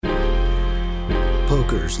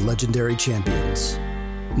Poker's legendary champions,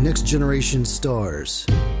 next generation stars,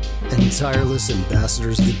 and tireless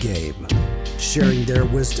ambassadors of the game, sharing their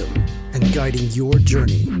wisdom and guiding your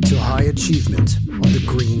journey to high achievement on the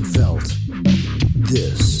green felt.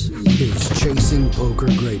 This is Chasing Poker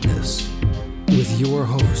Greatness with your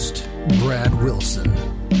host, Brad Wilson.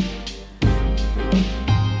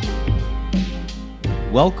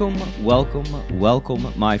 Welcome,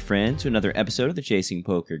 my friends, to another episode of the Chasing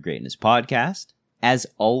Poker Greatness podcast. As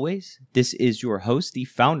always, this is your host, the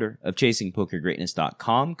founder of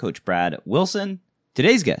ChasingPokerGreatness.com, Coach Brad Wilson.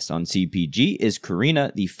 Today's guest on CPG is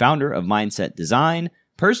Karina, the founder of Mindset Design,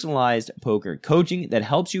 personalized poker coaching that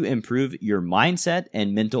helps you improve your mindset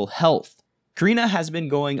and mental health. Karina has been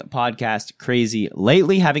going podcast crazy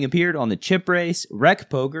lately, having appeared on the Chip Race,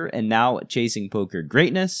 Rec Poker, and now Chasing Poker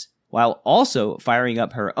Greatness, while also firing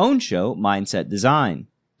up her own show, Mindset Design.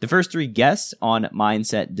 The first three guests on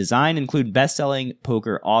Mindset Design include best-selling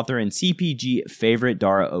poker author and CPG favorite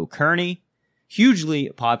Dara O'Kearney, hugely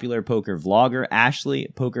popular poker vlogger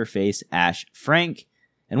Ashley Pokerface Ash Frank,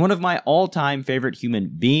 and one of my all-time favorite human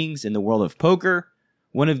beings in the world of poker,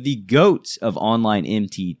 one of the GOATs of online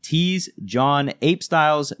MTTs, John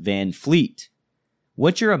Apestyles Van Fleet.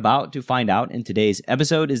 What you're about to find out in today's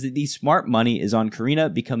episode is that the smart money is on Karina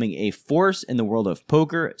becoming a force in the world of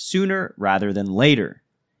poker sooner rather than later.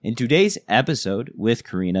 In today's episode with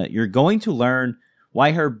Karina, you're going to learn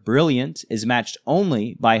why her brilliance is matched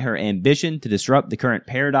only by her ambition to disrupt the current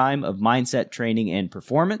paradigm of mindset training and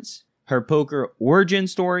performance, her poker origin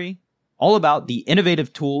story, all about the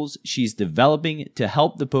innovative tools she's developing to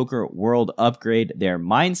help the poker world upgrade their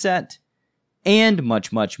mindset, and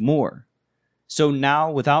much, much more. So now,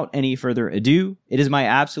 without any further ado, it is my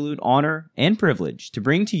absolute honor and privilege to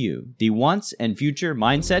bring to you the once and future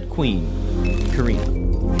mindset queen, Karina.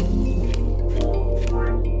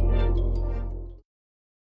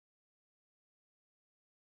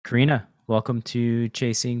 Karina, welcome to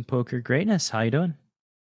Chasing Poker Greatness. How you doing?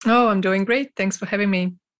 Oh, I'm doing great. Thanks for having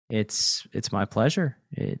me. It's my pleasure.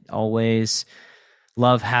 It always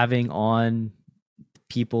love having on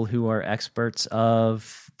people who are experts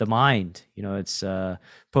of the mind. You know, it's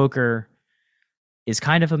poker is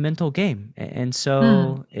kind of a mental game, and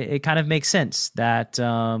so it kind of makes sense that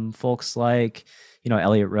folks like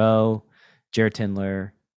Elliot Rowe, Jared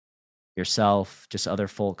Tindler, yourself, just other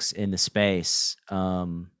folks in the space.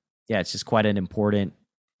 It's just quite an important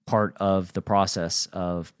part of the process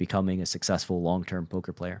of becoming a successful long-term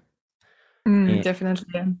poker player. Definitely.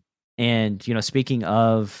 Yeah. And speaking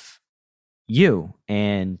of you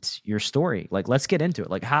and your story, like, let's get into it.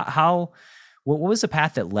 Like, what was the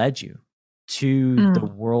path that led you to the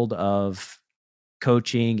world of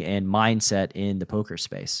coaching and mindset in the poker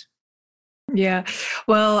space? Yeah,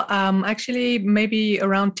 well, actually, maybe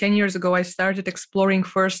around 10 years ago, I started exploring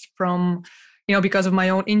first from, because of my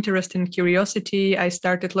own interest and curiosity. I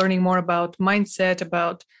started learning more about mindset,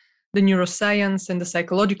 about the neuroscience and the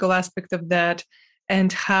psychological aspect of that,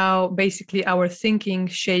 and how basically our thinking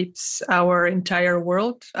shapes our entire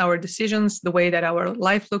world, our decisions, the way that our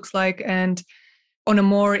life looks like, and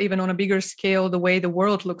even on a bigger scale, the way the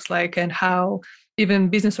world looks like, and how even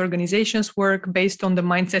business organizations work based on the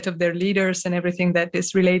mindset of their leaders and everything that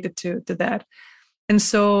is related to that. And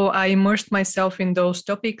so I immersed myself in those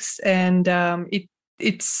topics, and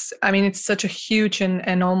it's such a huge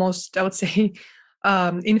and almost, I would say,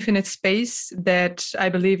 infinite space that I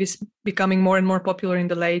believe is becoming more and more popular in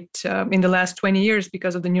the last 20 years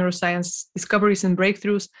because of the neuroscience discoveries and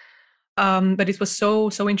breakthroughs. But it was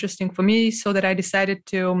so interesting for me, so that I decided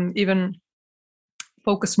to even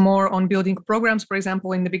focus more on building programs. For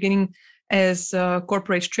example, in the beginning as a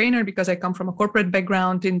corporate trainer, because I come from a corporate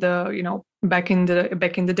background back in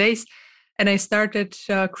the days. And I started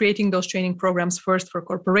creating those training programs first for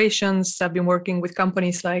corporations. I've been working with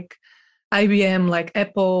companies like IBM, like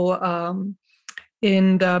Apple,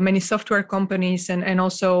 and many software companies, and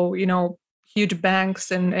also, huge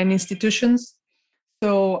banks and institutions.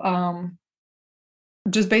 So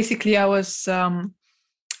just basically I was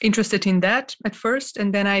interested in that at first.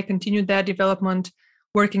 And then I continued that development,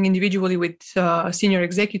 working individually with senior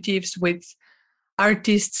executives, with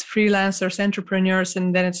artists, freelancers, entrepreneurs.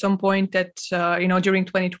 And then at some point during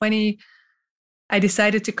 2020, I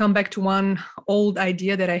decided to come back to one old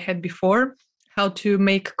idea that I had before, how to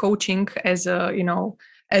make coaching as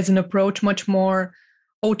an approach much more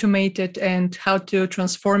automated, and how to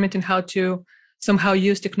transform it, and how to somehow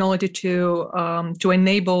use technology to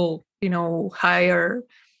enable higher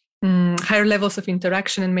levels of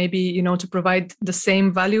interaction, and maybe to provide the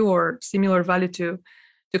same value or similar value to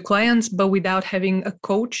clients, but without having a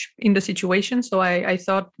coach in the situation. So I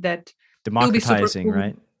thought that democratizing, cool.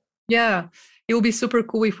 right? Yeah, it will be super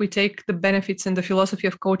cool if we take the benefits and the philosophy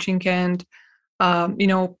of coaching and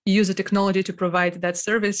use the technology to provide that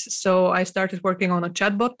service. So I started working on a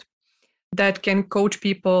chatbot that can coach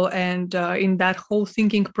people, and in that whole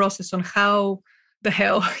thinking process on how the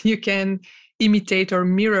hell you can imitate or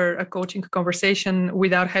mirror a coaching conversation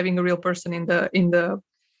without having a real person in the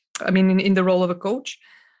role of a coach.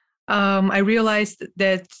 I realized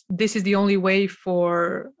that this is the only way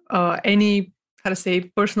for any,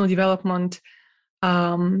 personal development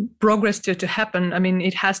progress to happen. I mean,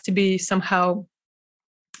 it has to be somehow,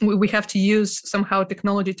 we have to use somehow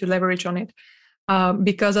technology to leverage on it,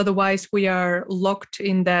 because otherwise we are locked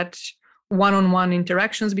in that one-on-one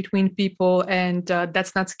interactions between people, and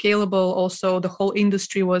that's not scalable. Also, the whole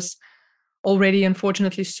industry was already,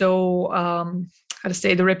 unfortunately, so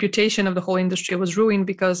the reputation of the whole industry was ruined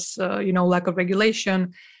because lack of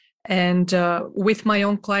regulation. And with my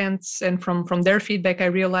own clients and from their feedback, I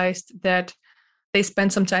realized that they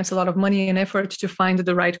spend sometimes a lot of money and effort to find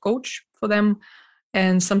the right coach for them,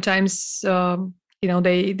 and sometimes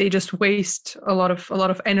they just waste a lot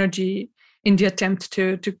of energy in the attempt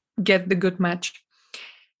to get the good match.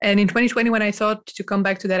 And in 2020, when I thought to come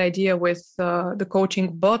back to that idea with the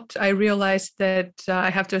coaching bot, I realized that I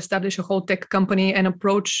have to establish a whole tech company and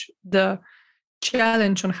approach the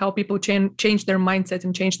challenge on how people change their mindset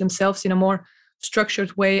and change themselves in a more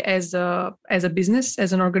structured way as a business,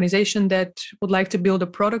 as an organization that would like to build a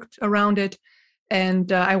product around it.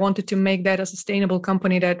 And I wanted to make that a sustainable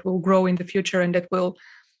company that will grow in the future and that will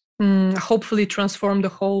hopefully transform the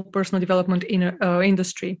whole personal development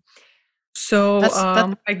industry. So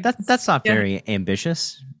that's not very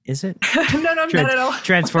ambitious, is it? No, not at all.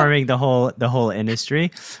 Transforming the whole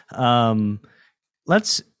industry.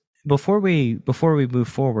 Let's before we move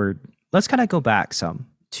forward, let's kind of go back some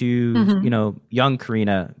to young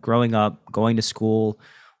Karina growing up, going to school.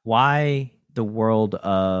 Why the world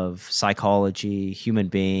of psychology, human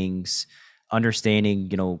beings, understanding,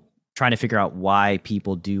 trying to figure out why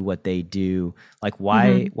people do what they do. Like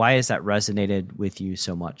why has that resonated with you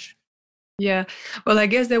so much? Yeah, well, I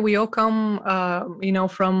guess that we all come,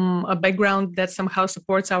 from a background that somehow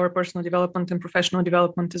supports our personal development and professional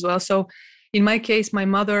development as well. So in my case, my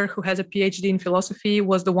mother, who has a PhD in philosophy,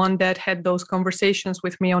 was the one that had those conversations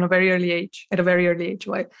with me at a very early age.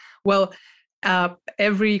 Right? Well,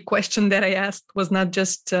 every question that I asked was not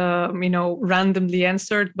just, randomly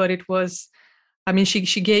answered, but it was,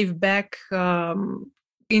 she gave back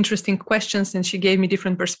interesting questions, and she gave me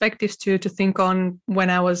different perspectives to think on when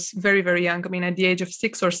I was very, very young. At the age of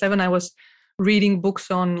 6 or 7, I was reading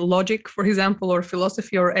books on logic, for example, or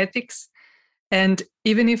philosophy or ethics. And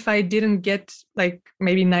even if I didn't get like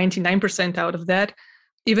maybe 99% out of that,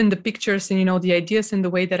 even the pictures and, the ideas and the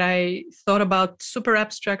way that I thought about super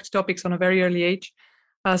abstract topics on a very early age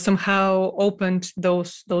somehow opened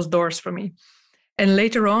those doors for me. And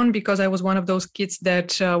later on, because I was one of those kids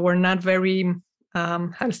that were not very,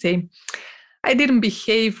 I didn't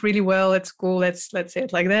behave really well at school. Let's say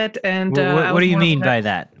it like that. And what do you mean by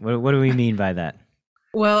that? What do we mean by that?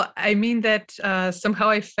 Well, I mean that somehow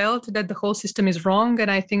I felt that the whole system is wrong.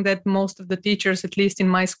 And I think that most of the teachers, at least in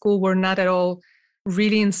my school, were not at all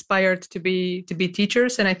really inspired to be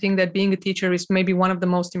teachers. And I think that being a teacher is maybe one of the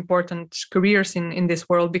most important careers in this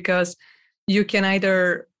world, because you can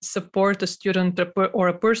either support a student or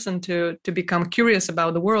a person to become curious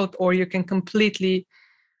about the world, or you can completely,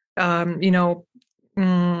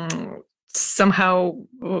 somehow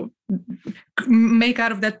make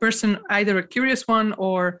out of that person either a curious one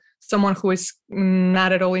or someone who is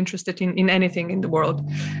not at all interested in anything in the world.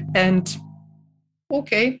 And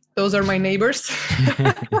okay, those are my neighbors.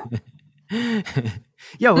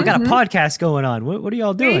 Yo, we got a podcast going on. What are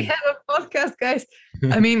y'all doing? We have a podcast, guys.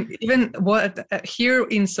 Even here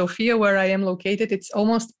in Sofia, where I am located, it's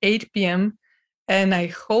almost 8 p.m. And I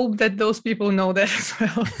hope that those people know that as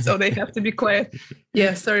well. So they have to be quiet.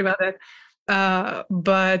 Yeah, sorry about that.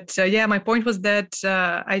 But my point was that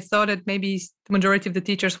I thought that maybe the majority of the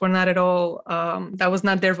teachers were not at all, that was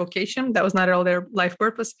not their vocation. That was not at all their life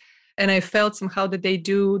purpose. And I felt somehow that they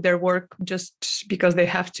do their work just because they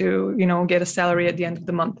have to, get a salary at the end of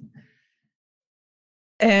the month.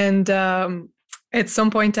 And at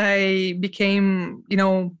some point I became,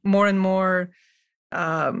 more and more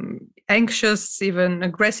anxious, even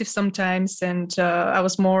aggressive sometimes. And I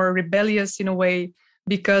was more rebellious in a way,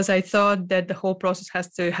 because I thought that the whole process has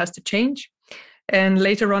to change. And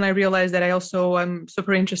later on, I realized that I also am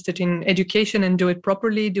super interested in education and do it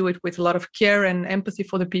properly, do it with a lot of care and empathy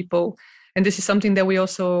for the people. And this is something that we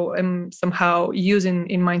also somehow use in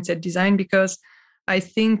mindset design, because I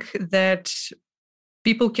think that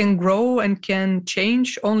people can grow and can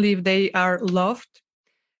change only if they are loved.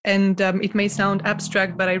 And it may sound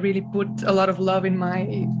abstract, but I really put a lot of love in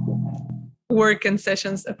my work and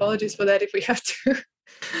sessions. Apologies for that if we have to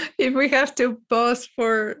if we have to pause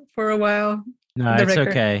for a while. No, it's record.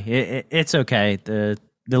 okay. It's okay. The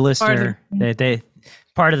listener, they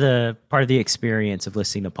part of the experience of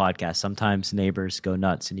listening to podcasts. Sometimes neighbors go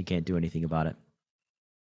nuts and you can't do anything about it.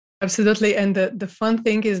 Absolutely. And the fun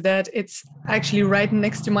thing is that it's actually right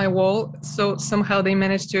next to my wall. So somehow they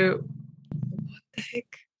managed to, what the heck?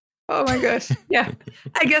 Oh my gosh. Yeah.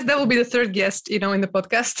 I guess that will be the third guest, in the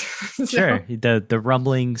podcast. So, sure. The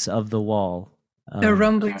rumblings of the wall. The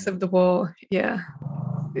rumblings of the wall. Yeah.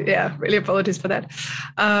 Yeah. Really apologies for that.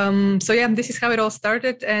 So yeah, this is how it all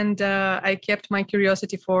started. And I kept my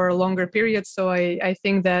curiosity for a longer period. So I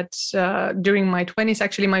think that during my 20s,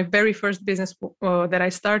 actually my very first business that I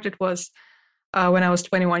started was when I was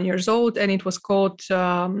 21 years old, and it was called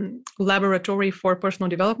Laboratory for Personal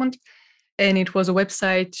Development. And it was a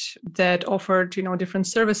website that offered, different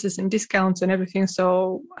services and discounts and everything.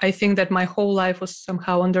 So I think that my whole life was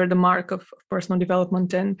somehow under the mark of personal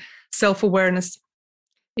development and self-awareness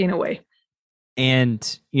in a way. And,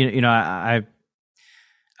 I've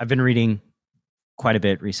been reading quite a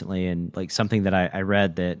bit recently, and like something that I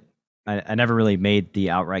read that I never really made the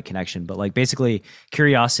outright connection, but like basically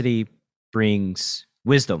curiosity brings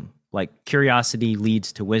wisdom. Like curiosity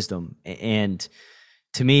leads to wisdom. And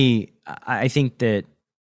to me, I think that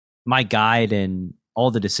my guide and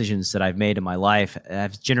all the decisions that I've made in my life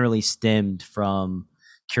have generally stemmed from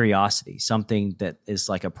curiosity, something that is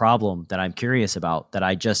like a problem that I'm curious about, that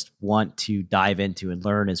I just want to dive into and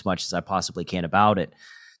learn as much as I possibly can about it.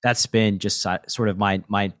 That's been just sort of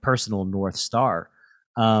my personal North Star.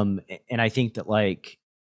 And I think that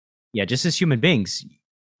just as human beings,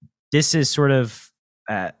 this is sort of,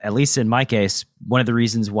 at least in my case, one of the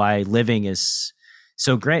reasons why living is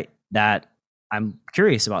so great, that I'm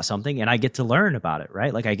curious about something and I get to learn about it,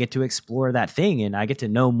 right? Like I get to explore that thing and I get to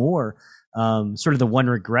know more. Sort of the one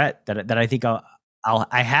regret that I think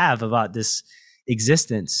I have about this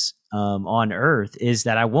existence on Earth is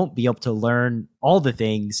that I won't be able to learn all the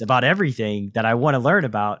things about everything that I want to learn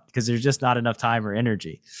about because there's just not enough time or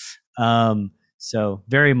energy. So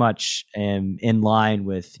very much in line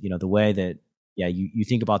with the way that you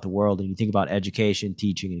think about the world and you think about education,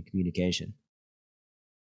 teaching, and communication.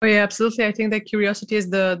 Oh yeah, absolutely. I think that curiosity is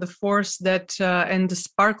the force that and the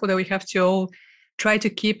sparkle that we have to all try to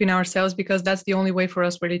keep in ourselves, because that's the only way for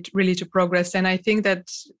us really to progress. And I think that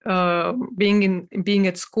being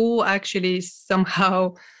at school actually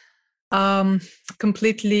somehow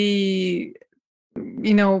completely,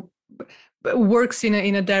 works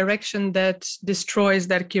in a direction that destroys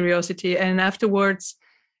that curiosity. And afterwards,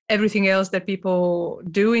 everything else that people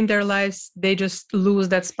do in their lives, they just lose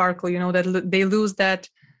that sparkle. That they lose that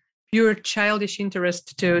pure childish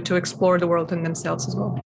interest to explore the world and themselves as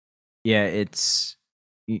well. Yeah, it's,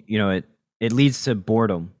 it leads to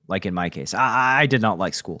boredom. Like in my case, I did not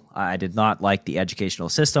like school. I did not like the educational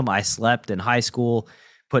system. I slept in high school,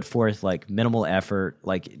 put forth like minimal effort.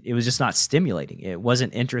 Like it was just not stimulating. It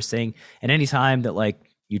wasn't interesting. And anytime that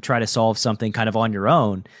you try to solve something kind of on your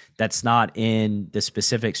own, that's not in the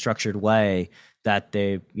specific structured way that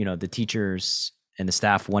the teachers and the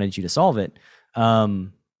staff wanted you to solve it,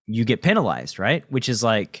 you get penalized, right? Which is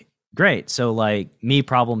great. So me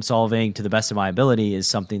problem solving to the best of my ability is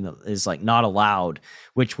something that is not allowed,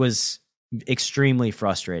 which was extremely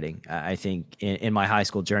frustrating. I think in my high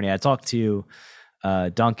school journey, I talked to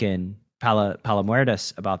Duncan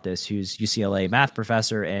Palamuertes about this, who's UCLA math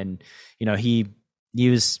professor. And,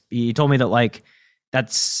 he told me that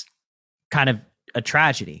that's kind of a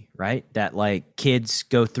tragedy, right? That kids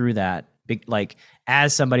go through that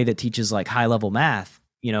as somebody that teaches high level math,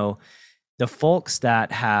 the folks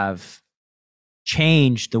that have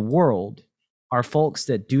changed the world are folks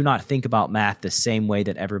that do not think about math the same way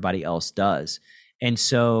that everybody else does. And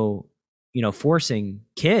so, forcing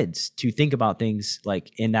kids to think about things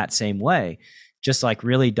in that same way just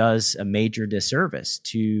really does a major disservice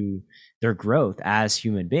to their growth as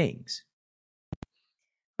human beings.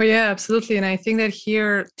 Oh yeah, absolutely. And I think that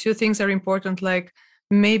here two things are important.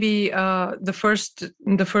 Maybe the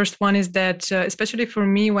first one is that especially for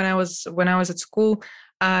me when I was at school,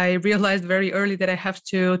 I realized very early that I have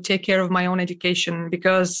to take care of my own education,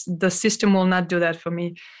 because the system will not do that for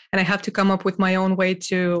me, and I have to come up with my own way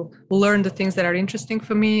to learn the things that are interesting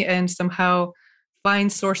for me and somehow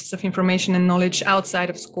find sources of information and knowledge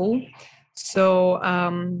outside of school. So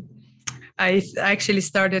I actually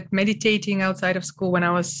started meditating outside of school when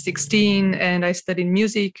I was 16, and I studied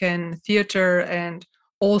music and theater and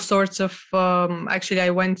all sorts of, actually,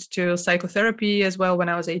 I went to psychotherapy as well when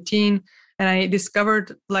I was 18. And I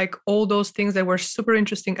discovered like all those things that were super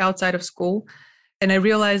interesting outside of school. And I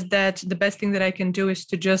realized that the best thing that I can do is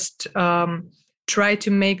to just try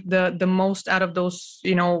to make the most out of those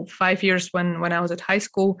 5 years when I was at high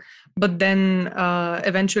school, but then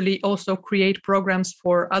eventually also create programs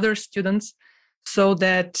for other students so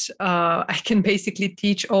that I can basically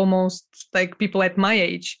teach almost like people at my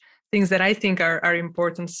age things that I think are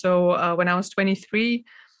important. So when I was 23,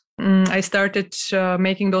 I started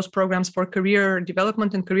making those programs for career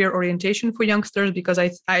development and career orientation for youngsters, because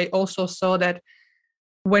I also saw that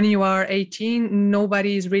when you are 18,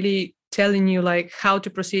 nobody is really telling you like how to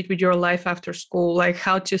proceed with your life after school, like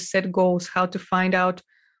how to set goals, how to find out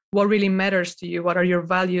what really matters to you, what are your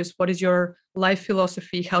values, what is your life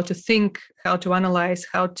philosophy, how to think, how to analyze,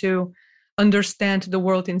 how to understand the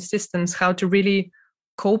world in systems, how to really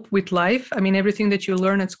cope with life. I mean, everything that you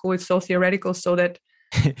learn at school is so theoretical, so that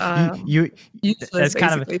that's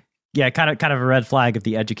basically. kind of a red flag of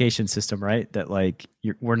the education system, right? That like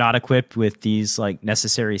we're not equipped with these like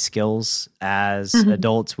necessary skills as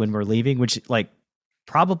adults when we're leaving, which like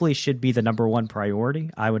probably should be the number one priority,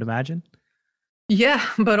 I would imagine. Yeah,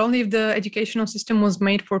 but only if the educational system was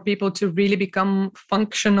made for people to really become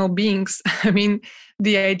functional beings. I mean,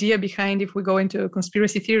 the idea behind, if we go into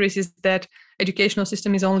conspiracy theories, is that educational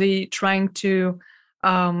system is only trying to,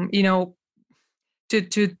 to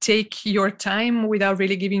take your time without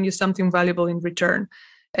really giving you something valuable in return.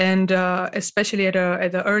 And especially at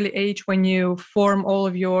an early age, when you form all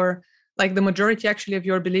of your, like the majority actually of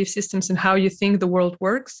your belief systems and how you think the world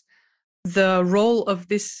works, the role of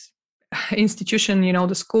this institution,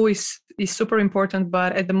 the school is super important,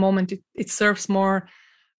 but at the moment it serves more,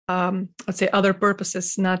 let's say, other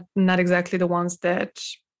purposes, not exactly the ones that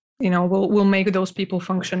will make those people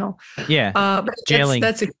functional. Yeah, but jailing.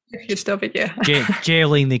 That's a huge topic. Yeah,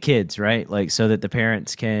 jailing the kids, right? Like so that the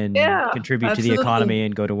parents can contribute absolutely. to the economy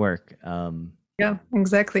and go to work. Yeah,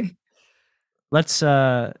 exactly. Let's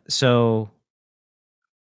let's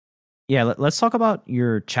talk about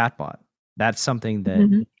your chatbot. That's something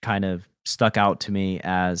that kind of stuck out to me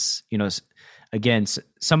as, again,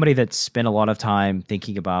 somebody that's spent a lot of time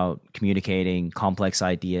thinking about communicating complex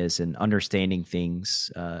ideas and understanding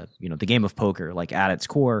things, the game of poker, like at its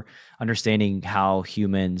core, understanding how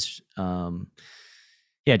humans,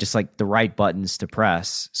 just like the right buttons to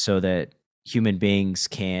press so that human beings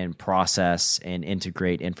can process and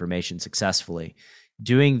integrate information successfully.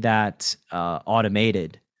 Doing that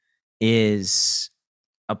automated is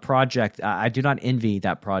a project. I do not envy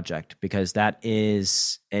that project, because that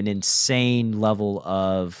is an insane level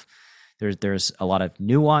of there's a lot of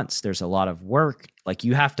nuance, there's a lot of work. Like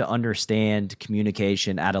you have to understand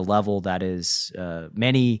communication at a level that is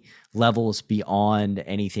many levels beyond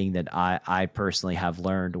anything that I personally have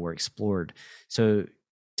learned or explored. So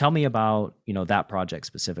tell me about that project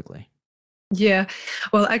specifically. Yeah,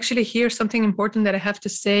 well, actually, here something important that I have to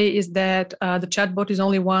say is that the chatbot is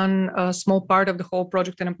only one small part of the whole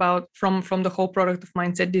project and about from the whole product of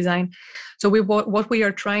mindset design. So what we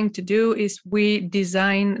are trying to do is we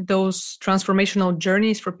design those transformational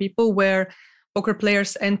journeys for people where poker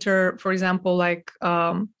players enter, for example, like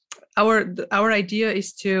our idea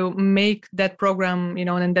is to make that program,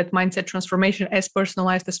 and that mindset transformation as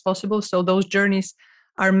personalized as possible. So those journeys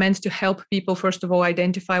are meant to help people, first of all,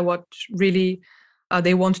 identify what really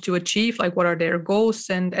they want to achieve, like what are their goals.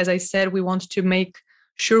 And as I said, we want to make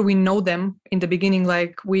sure we know them in the beginning,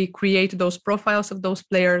 like we create those profiles of those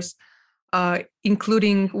players,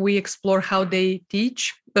 including we explore how they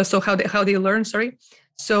teach, so how they learn, sorry.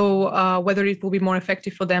 So whether it will be more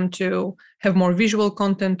effective for them to have more visual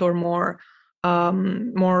content or more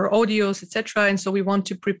audios, etc. And so we want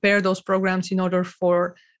to prepare those programs in order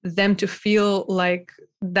for them to feel like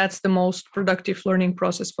that's the most productive learning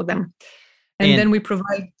process for them. And then we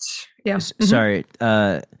provide, Sorry,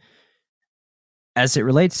 as it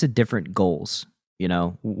relates to different goals,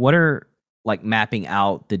 what are like mapping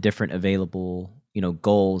out the different available,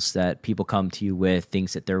 goals that people come to you with,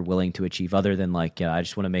 things that they're willing to achieve other than like, I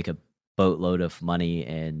just want to make a boatload of money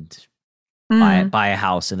and buy a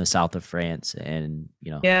house in the south of France, and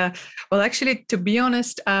Yeah, well, actually, to be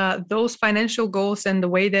honest, those financial goals and the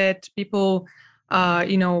way that people,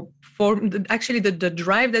 actually the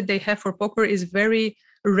drive that they have for poker is very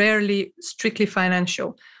rarely strictly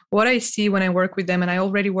financial. What I see when I work with them, and I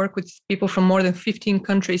already work with people from more than 15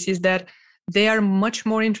 countries, is that they are much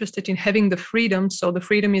more interested in having the freedom. So the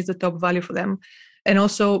freedom is the top value for them. And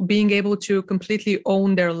also being able to completely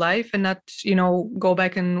own their life and not, go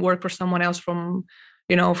back and work for someone else from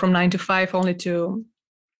 9 to 5 only to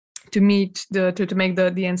meet to make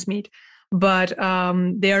the ends meet. But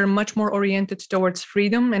they are much more oriented towards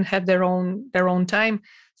freedom and have their own time.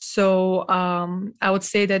 So I would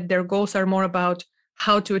say that their goals are more about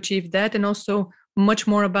how to achieve that, and also much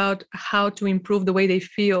more about how to improve the way they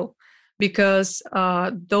feel. Because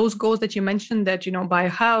those goals that you mentioned, that, you know, buy a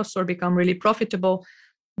house or become really profitable,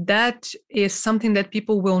 that is something that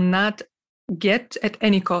people will not get at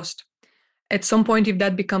any cost. At some point, if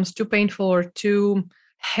that becomes too painful or too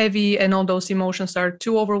heavy and all those emotions are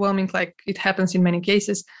too overwhelming, like it happens in many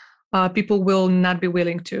cases, people will not be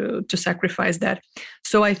willing to sacrifice that.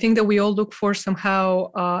 So I think that we all look for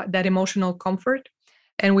somehow that emotional comfort,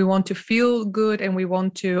 and we want to feel good, and we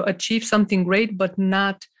want to achieve something great, but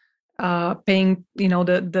not paying, you know,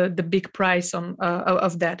 the big price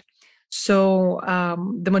of that. So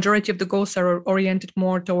the majority of the goals are oriented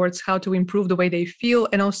more towards how to improve the way they feel,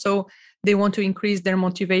 and also they want to increase their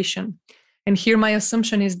motivation. And here my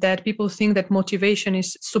assumption is that people think that motivation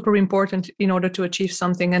is super important in order to achieve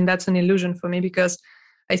something, and that's an illusion for me, because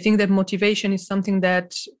I think that motivation is something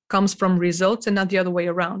that comes from results and not the other way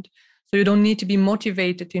around. So you don't need to be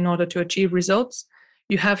motivated in order to achieve results.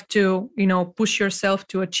 You have to, you know, push yourself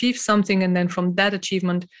to achieve something, and then from that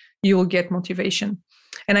achievement, you will get motivation.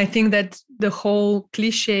 And I think that the whole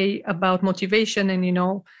cliche about motivation and, you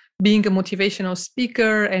know, being a motivational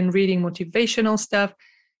speaker and reading motivational stuff,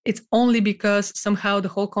 it's only because somehow the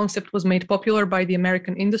whole concept was made popular by the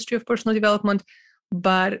American industry of personal development.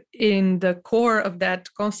 But in the core of that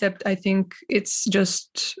concept, I think it's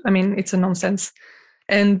just, I mean, it's a nonsense.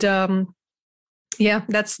 And yeah,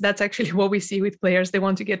 that's actually what we see with players. They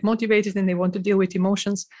want to get motivated and they want to deal with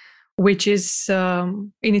emotions, which is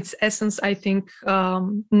in its essence, I think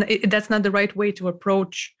that's not the right way to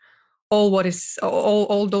approach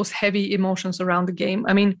all those heavy emotions around the game.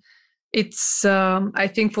 I mean, it's I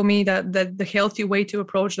think for me that the healthy way to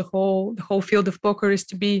approach the whole field of poker is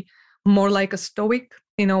to be more like a stoic,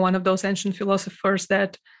 you know, one of those ancient philosophers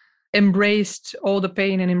that embraced all the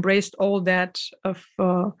pain and embraced all that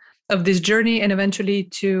of this journey, and eventually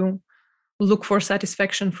to look for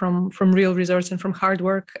satisfaction from real results and from hard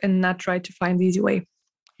work, and not try to find the easy way.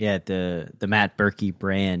 Yeah, the Matt Berkey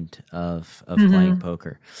brand of playing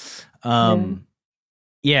poker.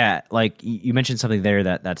 Yeah, like you mentioned something there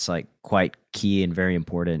that's like quite key and very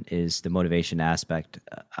important, is the motivation aspect.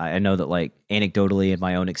 I know that, like, anecdotally in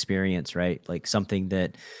my own experience, right? Like something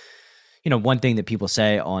that, you know, one thing that people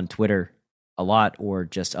say on Twitter a lot, or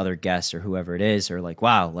just other guests or whoever it is, are like,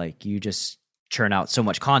 wow, like you just churn out so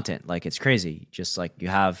much content. Like it's crazy. Just like you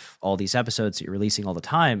have all these episodes that you're releasing all the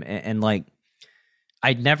time. And like,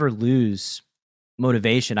 I'd never lose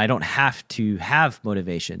motivation. I don't have to have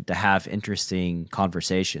motivation to have interesting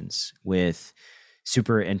conversations with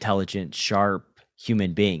super intelligent, sharp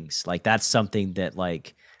human beings. Like that's something that,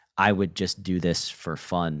 like, I would just do this for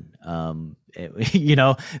fun. You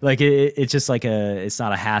know, like it's just like it's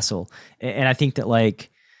not a hassle. And I think that,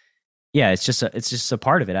 like, yeah, it's just a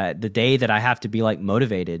part of it. The day that I have to be like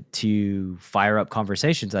motivated to fire up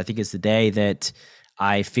conversations, I think is the day that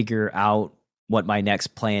I figure out what my next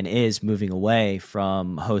plan is moving away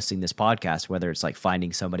from hosting this podcast, whether it's like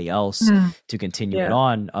finding somebody else to continue it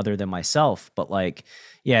on other than myself. But like,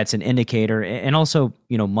 yeah, it's an indicator. And also,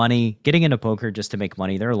 you know, money, getting into poker just to make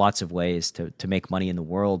money. There are lots of ways to make money in the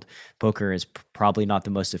world. Poker is probably not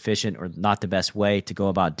the most efficient or not the best way to go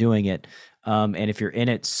about doing it. And if you're in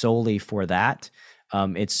it solely for that,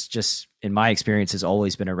 it's just, in my experience, has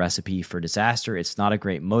always been a recipe for disaster. It's not a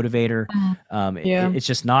great motivator. It's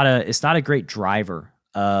just not a great driver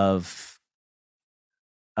of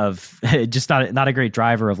just not a great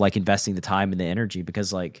driver of like investing the time and the energy,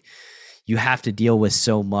 because like you have to deal with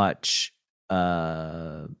so much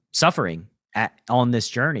suffering on this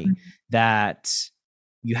journey that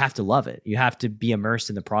you have to love it. You have to be immersed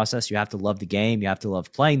in the process. You have to love the game. You have to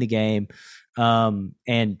love playing the game.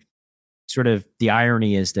 And sort of the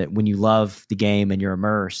irony is that when you love the game and you're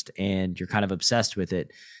immersed and you're kind of obsessed with it,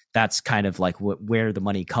 that's kind of like where the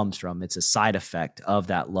money comes from. It's a side effect of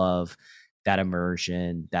that love, that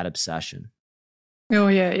immersion, that obsession. Oh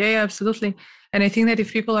yeah, absolutely. And I think that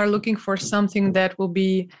if people are looking for something that will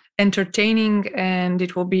be entertaining and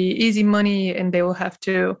it will be easy money, and they will have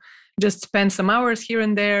to just spend some hours here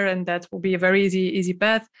and there, and that will be a very easy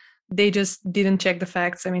path, they just didn't check the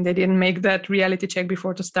facts. I mean, they didn't make that reality check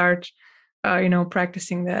before to start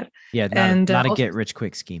practicing that. Yeah, not a get rich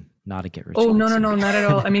quick scheme. Not a get rich. Oh, no, not at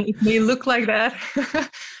all. I mean, it may look like that,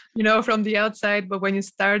 from the outside, but when you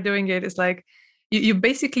start doing it, it's like you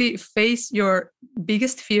basically face your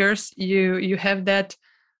biggest fears. You have that,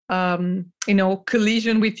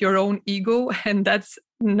 collision with your own ego, and that's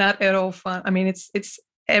not at all fun. I mean, it's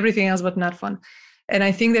everything else but not fun. And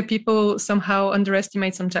I think that people somehow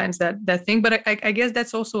underestimate sometimes that thing. But I guess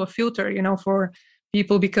that's also a filter, for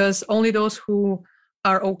people, because only those who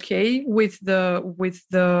are okay with how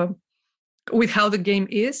the game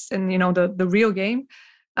is, and the real game,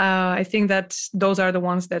 I think that those are the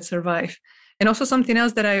ones that survive. And also something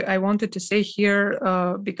else that I wanted to say here,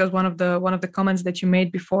 because one of the comments that you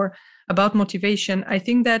made before about motivation, I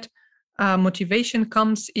think that motivation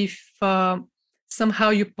comes if somehow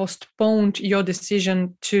you postponed your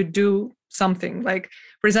decision to do something. Like,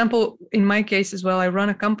 for example, in my case as well, I run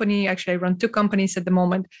a company. Actually, I run 2 companies at the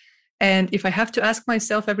moment. And if I have to ask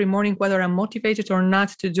myself every morning whether I'm motivated or not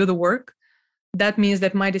to do the work, that means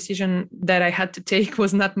that my decision that I had to take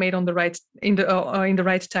was not made in the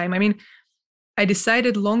right time. I mean, I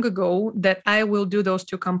decided long ago that I will do those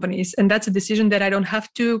 2 companies, and that's a decision that I don't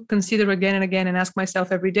have to consider again and again and ask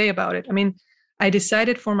myself every day about it. I mean, I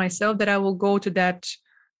decided for myself that I will go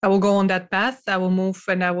on that path. I will move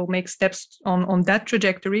and I will make steps on that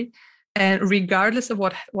trajectory. And regardless of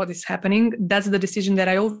what is happening, that's the decision that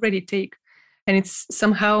I already take. And it's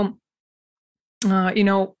somehow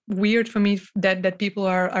weird for me that people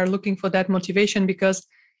are looking for that motivation, because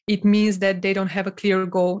it means that they don't have a clear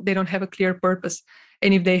goal, they don't have a clear purpose.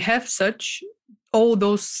 And if they have such, all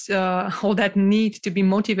that need to be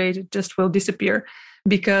motivated just will disappear,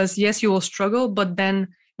 because yes, you will struggle, but then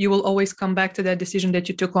you will always come back to that decision that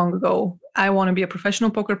you took long ago. I want to be a professional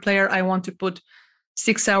poker player. I want to put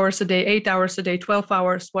 6 hours a day, 8 hours a day, 12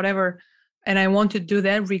 hours, whatever. And I want to do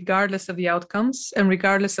that regardless of the outcomes and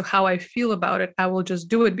regardless of how I feel about it. I will just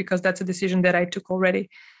do it because that's a decision that I took already.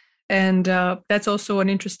 And that's also an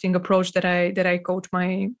interesting approach that I coach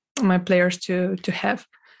my players to have.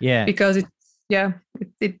 Yeah. Because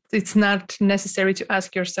it's not necessary to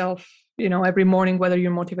ask yourself, every morning whether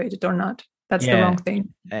you're motivated or not. That's the wrong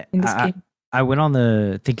thing in this game. I went on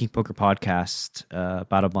the Thinking Poker podcast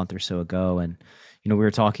about a month or so ago, and we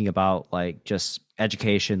were talking about like just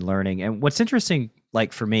education, learning. And what's interesting,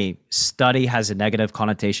 like for me, study has a negative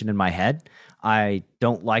connotation in my head. I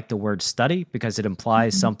don't like the word study because it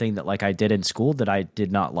implies something that like I did in school that I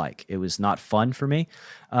did not like. It was not fun for me.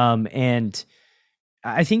 And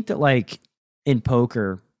I think that like in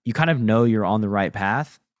poker, you kind of know you're on the right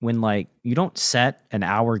path when like you don't set an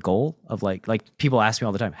hour goal of like people ask me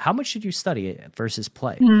all the time, how much should you study versus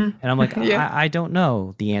play? And I'm like, I don't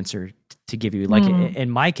know the answer to give you. Like in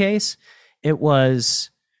my case, there was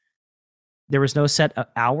no set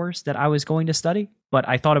hours that I was going to study, but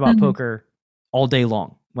I thought about poker all day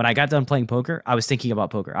long. When I got done playing poker, I was thinking about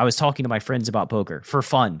poker. I was talking to my friends about poker for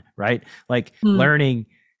fun, right? Like learning.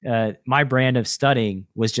 My brand of studying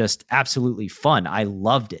was just absolutely fun. I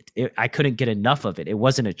loved it. I couldn't get enough of it. It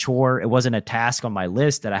wasn't a chore. It wasn't a task on my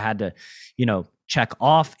list that I had to, check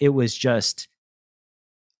off. It was just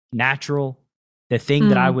natural. The thing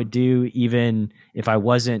that I would do, even if I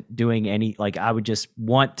wasn't doing I would just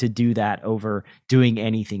want to do that over doing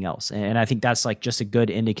anything else. And I think that's like just a good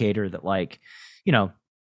indicator that like,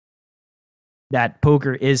 that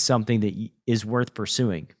poker is something that is worth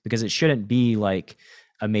pursuing, because it shouldn't be like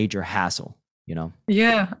a major hassle,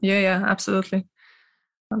 Yeah, absolutely.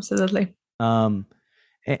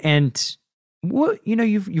 And what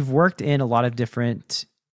you've worked in a lot of different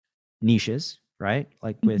niches, right?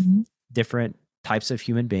 Like with different types of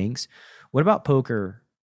human beings. What about poker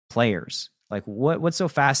players? Like what's so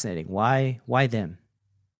fascinating? Why them?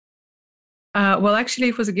 Well, actually,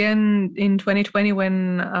 it was again in 2020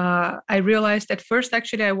 when I realized at first,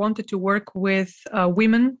 actually, I wanted to work with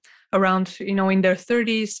women around, in their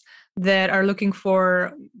 30s that are looking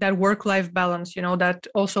for that work-life balance, that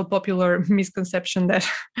also popular misconception that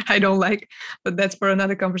I don't like, but that's for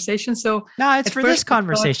another conversation. So no, it's for this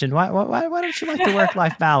conversation. Why don't you like the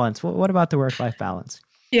work-life balance? What about the work-life balance?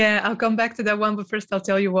 Yeah, I'll come back to that one, but first I'll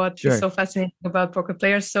tell you what is so fascinating about poker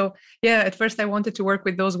players. So yeah, at first I wanted to work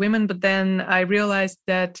with those women, but then I realized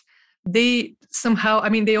that they somehow,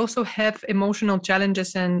 they also have emotional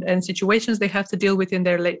challenges and situations they have to deal with in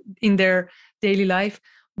their daily life,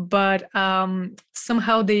 but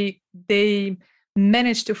somehow they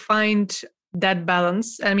manage to find that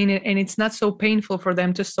balance. And it's not so painful for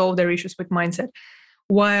them to solve their issues with mindset.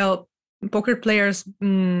 While poker players,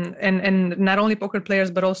 and not only poker players,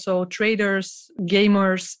 but also traders,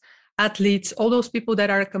 gamers, athletes, all those people that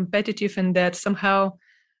are competitive and that somehow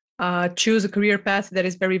choose a career path that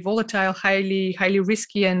is very volatile, highly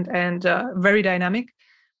risky, and very dynamic.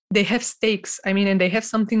 They have stakes. And they have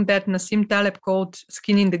something that Nassim Taleb called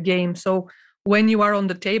skin in the game. So when you are on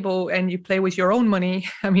the table and you play with your own money,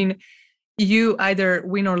 you either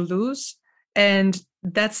win or lose, and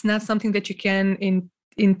that's not something that you can in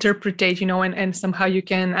interpretate, and somehow you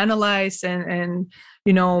can analyze and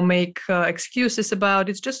make excuses about.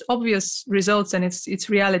 It's just obvious results, and it's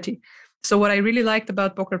reality. So what I really liked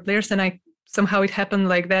about poker players, and somehow it happened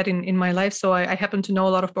like that in my life. So I happen to know a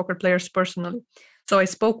lot of poker players personally. So I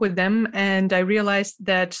spoke with them, and I realized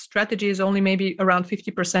that strategy is only maybe around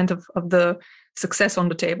 50% of the success on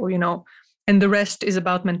the table, and the rest is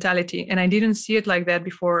about mentality. And I didn't see it like that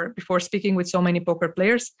before speaking with so many poker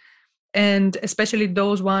players, and especially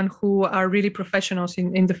those who are really professionals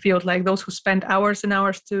in the field, like those who spend hours and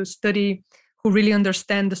hours to study, who really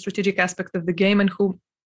understand the strategic aspect of the game, and who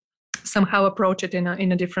somehow approach it in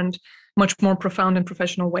a different, much more profound and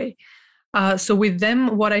professional way. So with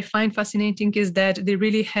them, what I find fascinating is that they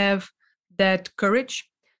really have that courage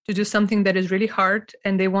to do something that is really hard,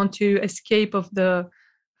 and they want to escape of the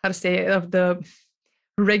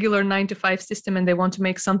regular 9-to-5 system, and they want to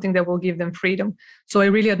make something that will give them freedom. So I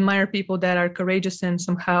really admire people that are courageous and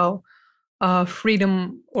somehow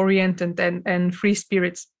freedom oriented and free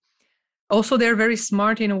spirits. Also, they're very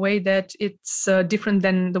smart in a way that it's different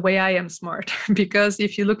than the way I am smart. Because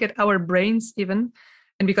if you look at our brains even,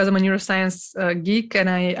 and because I'm a neuroscience geek, and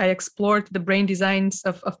I explored the brain designs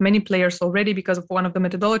of many players already because of one of the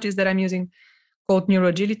methodologies that I'm using called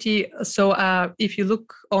neuroagility. So if you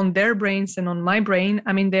look on their brains and on my brain,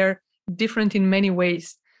 I mean, they're different in many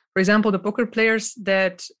ways. For example, the poker players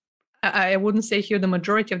that I wouldn't say here the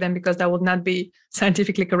majority of them, because that would not be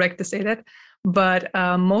scientifically correct to say that, but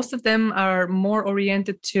most of them are more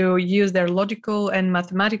oriented to use their logical and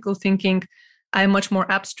mathematical thinking. I'm much more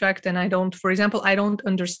abstract, and I don't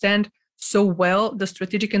understand so well the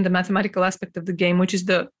strategic and the mathematical aspect of the game, which is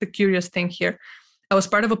the curious thing here. I was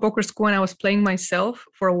part of a poker school, and I was playing myself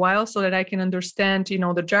for a while so that I can understand,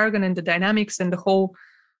 the jargon and the dynamics and the whole,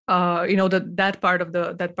 that part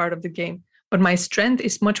of the game. But my strength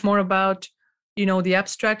is much more about, the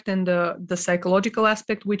abstract and the psychological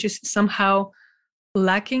aspect, which is somehow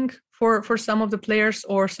lacking for some of the players,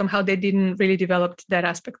 or somehow they didn't really develop that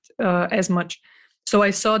aspect as much. So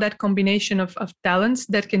I saw that combination of talents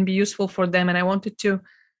that can be useful for them, and I wanted to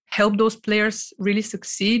help those players really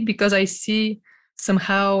succeed, because I see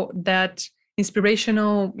somehow that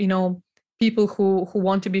inspirational, people who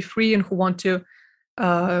want to be free and who want to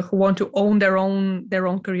own their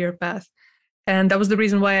own career path. And that was the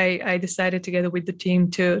reason why I decided together with the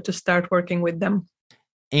team to start working with them.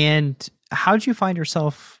 And how did you find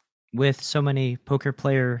yourself with so many poker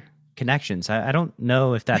player connections? I don't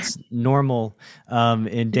know if that's normal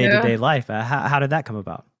in day-to-day life. How did that come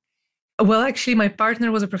about? Well, actually, my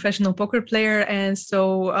partner was a professional poker player, and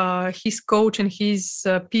so his coach and his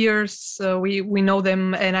peers, we know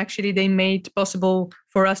them, and actually they made possible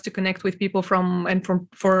for us to connect with people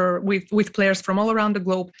with players from all around the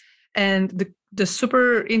globe. And the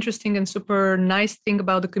super interesting and super nice thing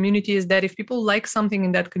about the community is that if people like something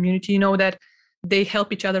in that community, that they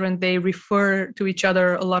help each other and they refer to each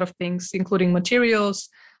other a lot of things, including materials,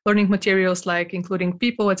 learning materials, like including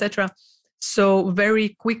people, etc. So very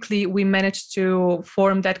quickly we managed to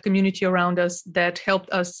form that community around us that helped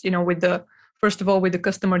us, first of all, with the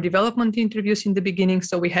customer development interviews in the beginning.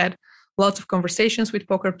 So we had lots of conversations with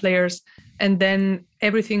poker players, and then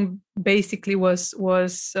everything basically was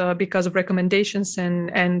because of recommendations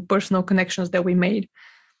and personal connections that we made.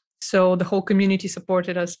 So the whole community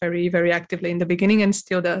supported us very, very actively in the beginning, and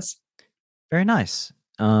still does. Very nice.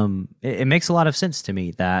 It makes a lot of sense to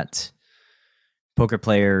me that poker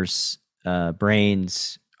players'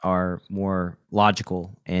 brains are more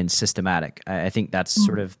logical and systematic. I think that's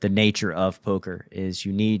sort of the nature of poker, is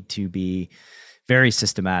you need to be very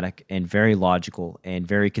systematic and very logical and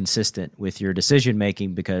very consistent with your decision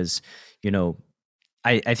making, because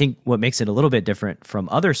I think what makes it a little bit different from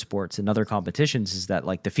other sports and other competitions is that,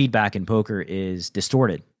 like, the feedback in poker is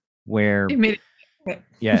distorted, where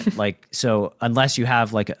so unless you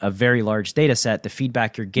have like a very large data set, the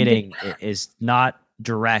feedback you're getting is not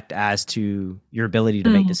direct as to your ability to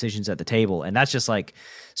make decisions at the table. And that's just like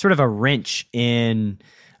sort of a wrench in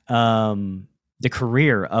the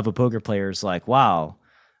career of a poker player. Is like, wow,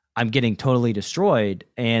 I'm getting totally destroyed.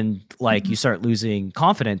 And like you start losing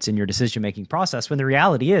confidence in your decision-making process, when the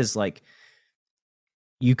reality is, like,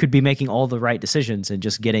 you could be making all the right decisions and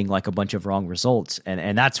just getting like a bunch of wrong results.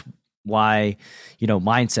 And that's why,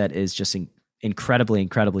 mindset is just incredibly,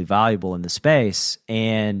 incredibly valuable in the space.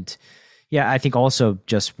 And yeah, I think also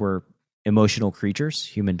just we're emotional creatures,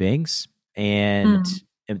 human beings, and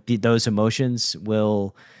those emotions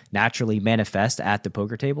will naturally manifest at the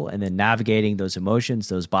poker table, and then navigating those emotions,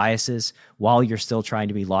 those biases, while you're still trying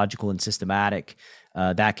to be logical and systematic,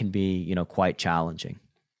 that can be, quite challenging.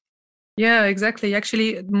 Yeah, exactly. Actually,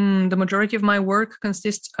 the majority of my work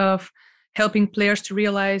consists of helping players to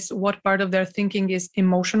realize what part of their thinking is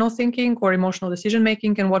emotional thinking or emotional decision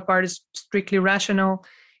making, and what part is strictly rational,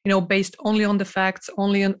 based only on the facts,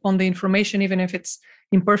 only on the information, even if it's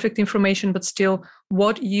imperfect information, but still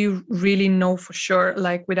what you really know for sure,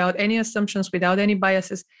 like without any assumptions, without any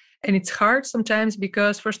biases. And it's hard sometimes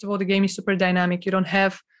because, first of all, the game is super dynamic. You don't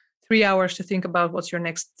have 3 hours to think about what's your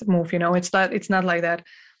next move. It's not like that.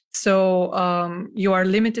 So you are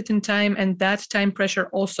limited in time, and that time pressure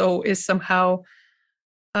also is somehow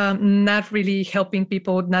not really helping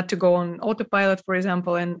people not to go on autopilot, for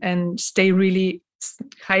example, and stay really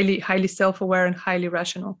highly self-aware and highly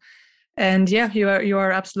rational. And yeah, you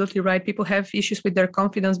are absolutely right. People have issues with their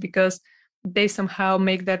confidence because they somehow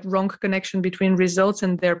make that wrong connection between results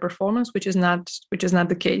and their performance, which is not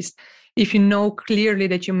the case. If you know clearly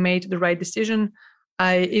that you made the right decision,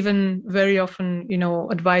 I even very often,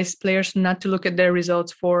 advise players not to look at their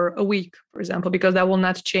results for a week, for example, because that will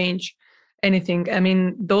not change anything. I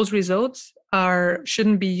mean, those results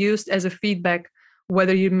shouldn't be used as a feedback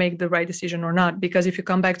whether you make the right decision or not. Because if you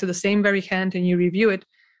come back to the same very hand and you review it,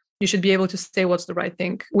 you should be able to say what's the right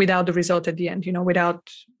thing without the result at the end, without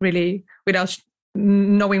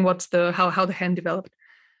knowing how the hand developed.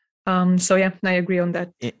 So yeah, I agree on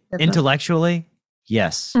that. Intellectually,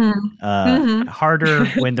 yes. Harder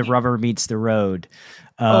when the rubber meets the road.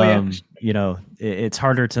 It's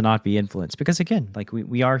harder to not be influenced because, again, like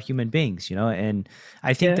we are human beings, and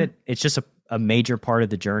I think that it's just a major part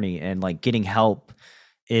of the journey, and like getting help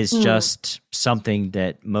is just something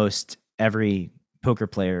that most every poker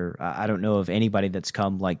player, I don't know of anybody that's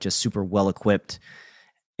come like just super well equipped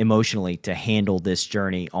emotionally to handle this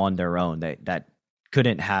journey on their own, that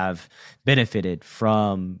couldn't have benefited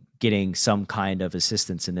from getting some kind of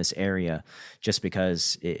assistance in this area, just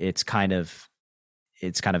because it's kind of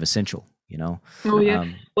essential, Oh yeah.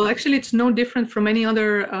 Well, actually, it's no different from any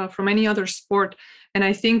other sport. And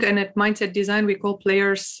I think, and at Mindset Design, we call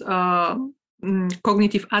players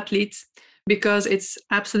cognitive athletes, because it's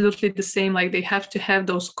absolutely the same. Like, they have to have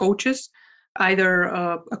those coaches, either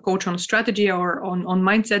a coach on strategy or on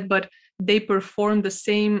mindset, but they perform the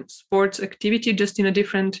same sports activity just in a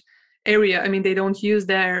different area. I mean, they don't use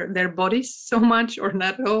their bodies so much, or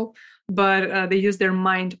not at all, but they use their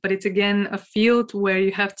mind. But it's, again, a field where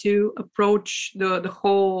you have to approach the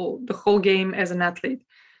whole game as an athlete.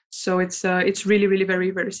 So it's really, really very,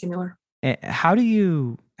 very similar. How do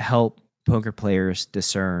you help poker players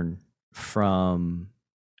discern from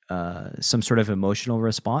some sort of emotional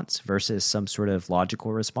response versus some sort of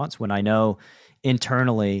logical response, when I know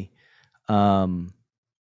internally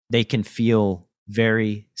they can feel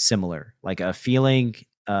very similar, like a feeling,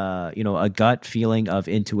 a gut feeling of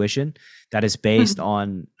intuition that is based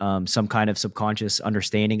on some kind of subconscious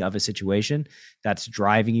understanding of a situation that's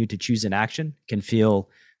driving you to choose an action, can feel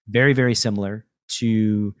very, very similar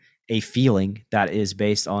to a feeling that is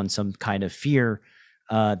based on some kind of fear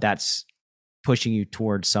that's pushing you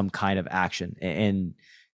towards some kind of action. And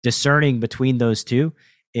discerning between those two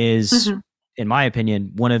is, in my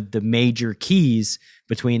opinion, one of the major keys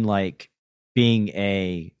between like being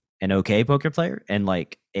an okay poker player and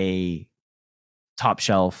like a top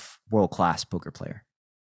shelf world-class poker player.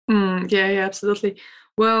 Yeah, absolutely.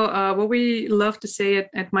 Well, what we love to say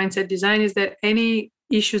at Mindset Design is that any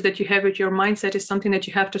issues that you have with your mindset is something that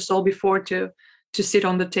you have to solve before to sit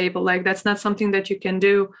on the table. Like, that's not something that you can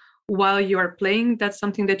do while you are playing. That's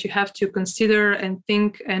something that you have to consider and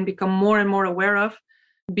think and become more and more aware of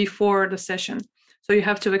before the session. So you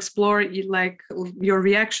have to explore like your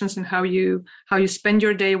reactions and how you spend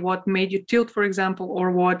your day, what made you tilt, for example,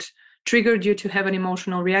 or what triggered you to have an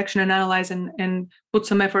emotional reaction, and analyze and put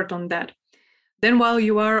some effort on that. Then, while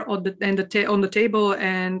you are on the table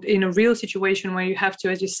and in a real situation where you have to,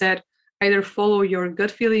 as you said, either follow your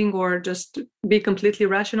gut feeling or just be completely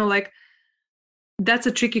rational, like, that's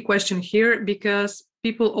a tricky question here, because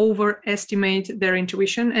people overestimate their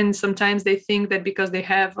intuition, and sometimes they think that because they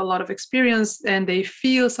have a lot of experience and they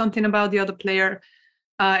feel something about the other player,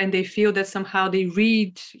 and they feel that somehow they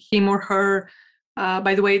read him or her.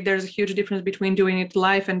 By the way, there's a huge difference between doing it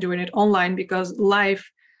live and doing it online, because live,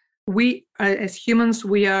 we as humans,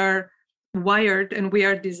 we are wired and we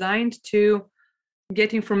are designed to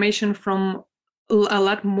get information from a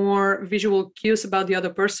lot more visual cues about the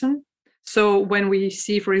other person. So when we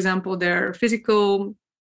see, for example, their physical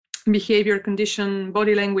behavior, condition,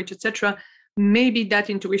 body language, etc., maybe that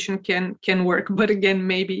intuition can work. But again,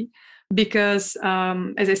 maybe, because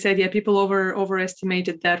as I said, people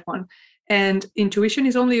overestimated that one. And intuition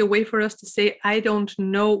is only a way for us to say, I don't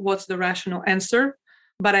know what's the rational answer,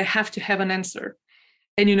 but I have to have an answer.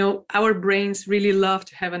 And, our brains really love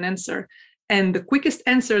to have an answer. And the quickest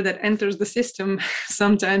answer that enters the system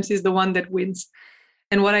sometimes is the one that wins.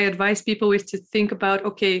 And what I advise people is to think about,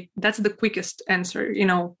 okay, that's the quickest answer,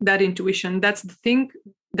 that intuition. That's the thing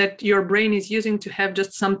that your brain is using to have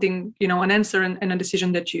just something, an answer and a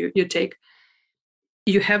decision that you take.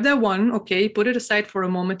 You have that one, okay, put it aside for a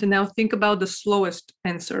moment, and now think about the slowest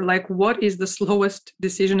answer. Like, what is the slowest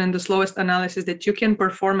decision and the slowest analysis that you can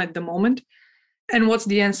perform at the moment? And what's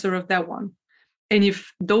the answer of that one? And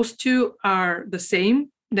if those two are the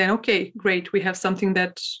same, then okay, great, we have something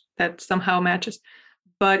that somehow matches.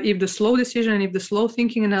 But if the slow decision and if the slow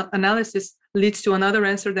thinking and analysis leads to another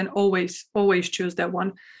answer, then always choose that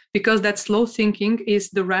one, because that slow thinking is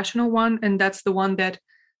the rational one, and that's the one that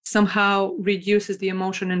somehow reduces the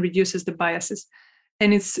emotion and reduces the biases.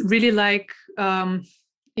 And it's really like, pulling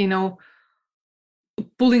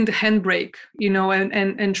the handbrake,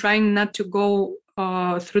 and trying not to go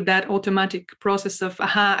through that automatic process of,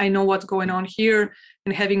 I know what's going on here,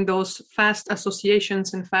 and having those fast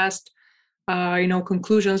associations and fast,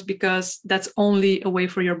 conclusions, because that's only a way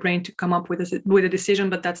for your brain to come up with a decision,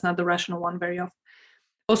 but that's not the rational one very often.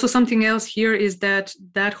 Also, something else here is that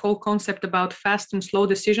whole concept about fast and slow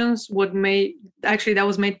decisions that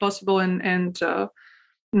was made possible and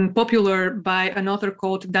popular by an author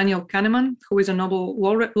called Daniel Kahneman, who is a Nobel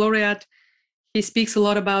laureate. He speaks a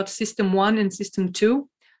lot about system 1 and system 2.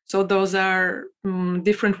 So those are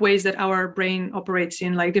different ways that our brain operates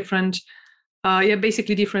in, like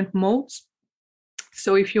basically different modes.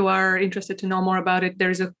 So if you are interested to know more about it,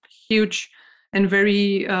 there's a huge and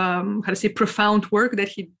very profound work that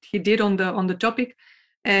he did on the topic.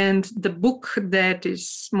 And the book that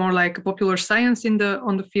is more like popular science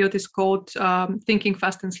on the field is called Thinking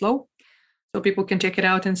Fast and Slow. So people can check it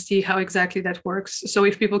out and see how exactly that works. So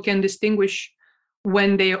if people can distinguish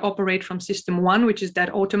when they operate from system 1, which is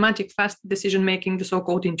that automatic fast decision making, the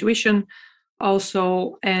so-called intuition,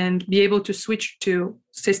 also, and be able to switch to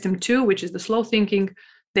system 2, which is the slow thinking,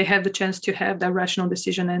 they have the chance to have that rational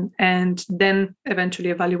decision and then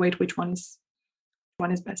eventually evaluate which one is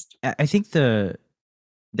best. I think the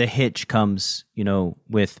hitch comes,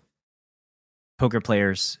 with poker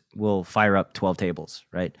players will fire up 12 tables,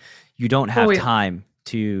 right? You don't have time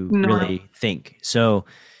to really think. So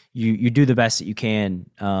you do the best that you can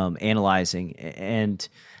analyzing. And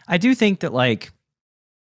I do think that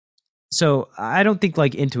so I don't think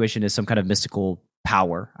intuition is some kind of mystical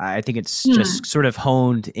power. I think it's just sort of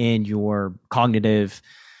honed in your cognitive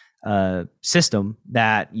system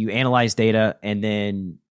that you analyze data and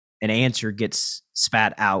then an answer gets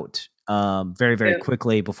spat out very, very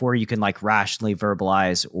quickly before you can rationally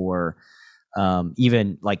verbalize or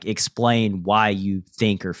even explain why you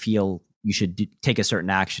think or feel you should take a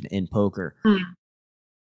certain action in poker. In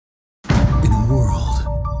a world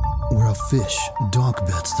where a fish donk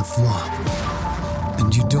bets the flop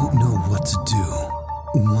and you don't know what to do,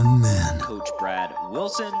 one man, Coach Brad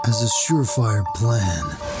Wilson, has a surefire plan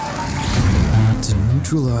to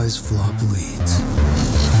neutralize flop leads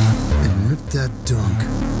and rip that dunk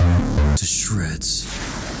to shreds.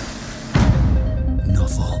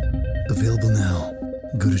 Nuffle. Available now.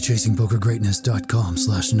 Go to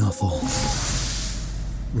chasingpokergreatness.com/Nuffle.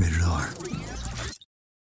 Rated R.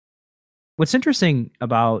 What's interesting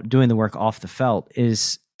about doing the work off the felt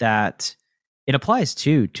is that it applies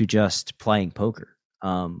to just playing poker.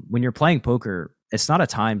 When you're playing poker, it's not a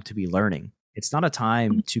time to be learning. It's not a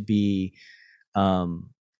time to be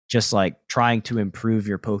just trying to improve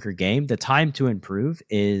your poker game. The time to improve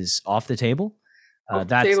is off the table.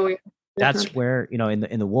 That's where,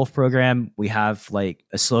 in the Wolf program, we have a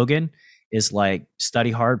slogan is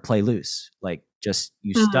study hard, play loose. Just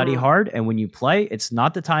you study hard, and when you play, it's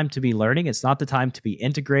not the time to be learning. It's not the time to be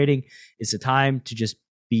integrating. It's the time to just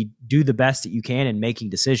do the best that you can in making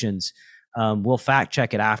decisions. We'll fact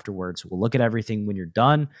check it afterwards. We'll look at everything when you're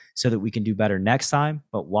done so that we can do better next time.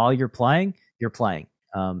 But while you're playing, you're playing.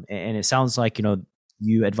 And it sounds like,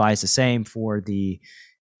 you advise the same for the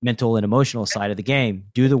mental and emotional side of the game.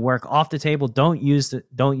 Do the work off the table. Don't use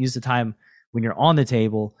the time when you're on the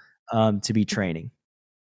table to be training.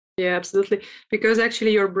 Yeah, absolutely. Because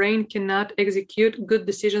actually your brain cannot execute good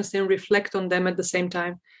decisions and reflect on them at the same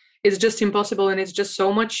time. It's just impossible, and it's just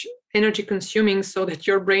so much energy consuming so that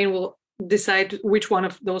your brain will decide which one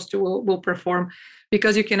of those two will perform.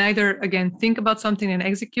 Because you can either, again, think about something and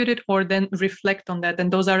execute it, or then reflect on that.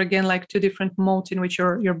 And those are, again, two different modes in which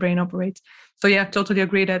your brain operates. So yeah, totally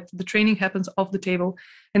agree that the training happens off the table.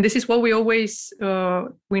 And this is what we always,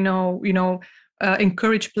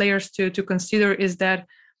 encourage players to consider, is that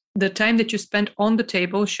the time that you spend on the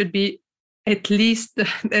table should be at least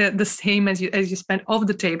the same as you spend off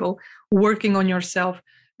the table working on yourself.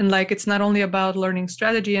 And like, it's not only about learning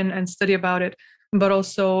strategy and study about it, but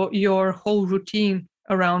also your whole routine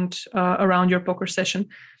around your poker session.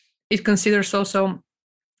 It considers also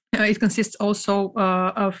it consists also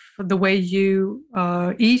of the way you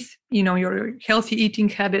eat, your healthy eating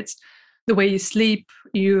habits, the way you sleep,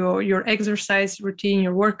 your exercise routine,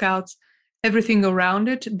 your workouts, everything around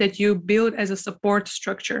it that you build as a support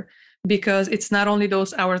structure. Because it's not only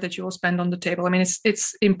those hours that you will spend on the table. I mean,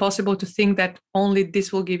 it's impossible to think that only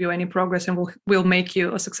this will give you any progress and will make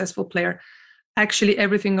you a successful player. Actually,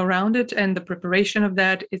 everything around it and the preparation of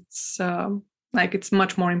that, it's it's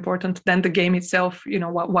much more important than the game itself,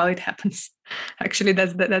 while it happens. Actually,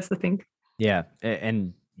 that's the thing. Yeah.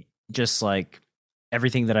 And just like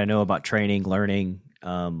everything that I know about training, learning,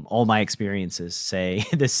 all my experiences say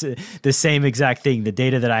the same exact thing. The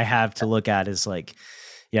data that I have to look at is like,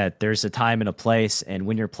 yeah, there's a time and a place. And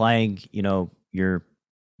when you're playing, you're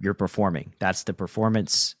performing. That's the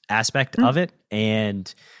performance aspect of it.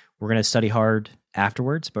 And we're going to study hard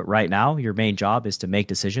afterwards. But right now, your main job is to make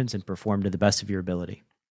decisions and perform to the best of your ability.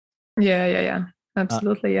 Yeah.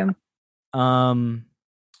 Absolutely. Yeah.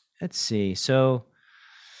 Let's see. So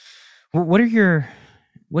what your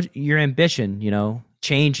ambition,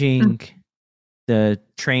 changing the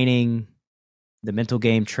training, the mental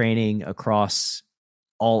game training across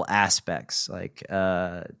all aspects? Like,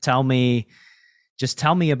 tell me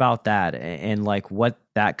about that and like what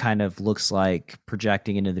that kind of looks like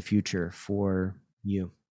projecting into the future for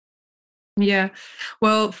you. Yeah.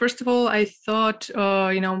 Well, first of all, I thought,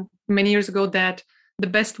 many years ago that the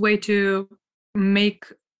best way to make,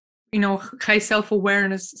 high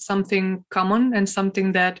self-awareness something common and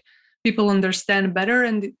something that people understand better.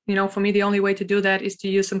 And, for me, the only way to do that is to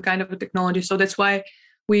use some kind of a technology. So that's why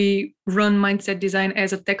we run Mindset Design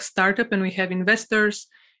as a tech startup, and we have investors.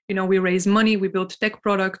 We raise money, we build tech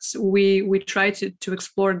products, we try to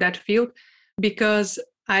explore that field, because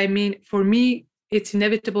I mean, for me, it's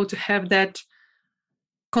inevitable to have that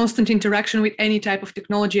constant interaction with any type of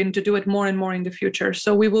technology and to do it more and more in the future.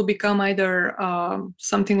 So we will become either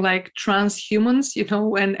something like transhumans,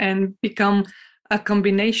 and become a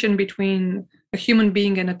combination between a human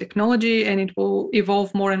being and a technology, and it will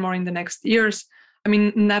evolve more and more in the next years. I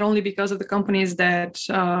mean, not only because of the companies that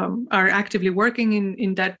are actively working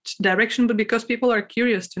in that direction, but because people are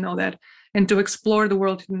curious to know that and to explore the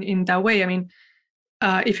world in that way. I mean,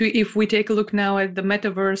 if we take a look now at the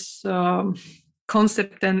metaverse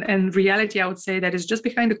concept and reality, I would say that is just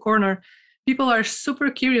behind the corner. People are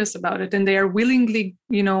super curious about it, and they are willingly,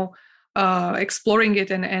 exploring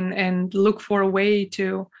it and look for a way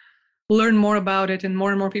to learn more about it, and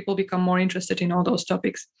more people become more interested in all those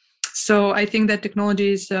topics. So I think that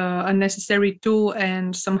technology is a necessary tool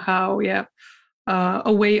and somehow,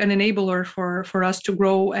 a way, an enabler for us to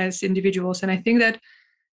grow as individuals. And I think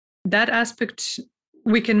that aspect,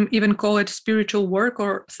 we can even call it spiritual work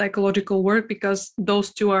or psychological work, because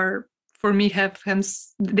those two are, for me,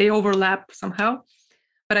 they overlap somehow.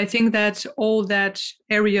 But I think that all that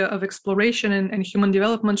area of exploration and human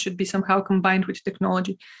development should be somehow combined with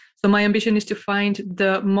technology. So my ambition is to find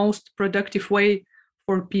the most productive way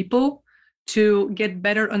for people to get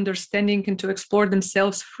better understanding and to explore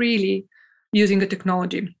themselves freely using the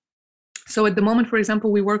technology. So at the moment, for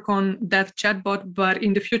example, we work on that chatbot, but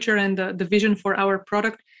in the future, and the vision for our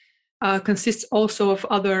product consists also of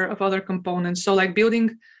other components. So like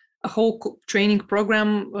building a whole training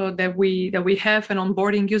program that we have, and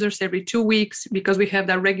onboarding users every 2 weeks, because we have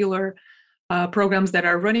that regular programs that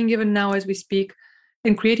are running even now as we speak.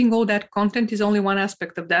 And creating all that content is only one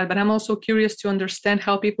aspect of that. But I'm also curious to understand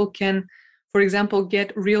how people can, for example,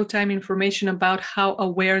 get real-time information about how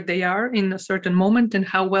aware they are in a certain moment and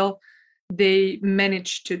how well they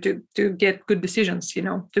manage to get good decisions,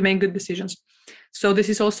 to make good decisions. So this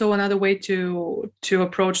is also another way to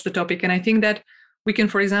approach the topic. And I think that we can,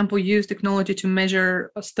 for example, use technology to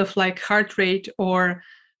measure stuff like heart rate or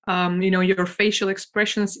your facial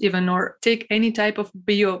expressions even, or take any type of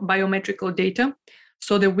biometrical data,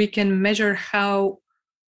 so that we can measure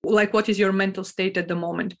what is your mental state at the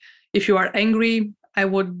moment. If you are angry, I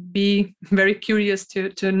would be very curious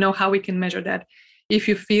to know how we can measure that. If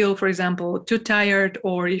you feel, for example, too tired,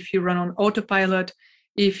 or if you run on autopilot,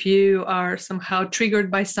 if you are somehow triggered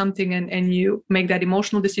by something and you make that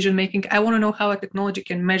emotional decision making, I want to know how a technology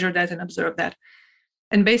can measure that and observe that.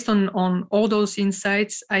 And based on all those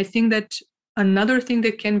insights, I think that another thing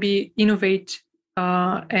that can be innovate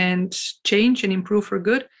and change and improve for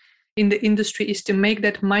good in the industry is to make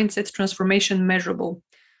that mindset transformation measurable.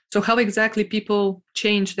 So how exactly people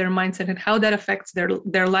change their mindset and how that affects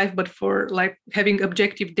their life, but for like having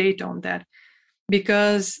objective data on that.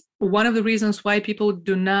 Because one of the reasons why people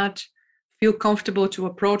do not feel comfortable to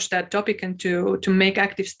approach that topic and to make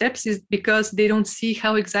active steps is because they don't see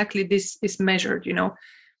how exactly this is measured.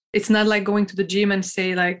 It's not like going to the gym and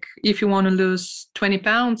say, like, if you want to lose 20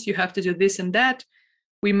 pounds, you have to do this and that.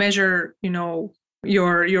 We measure,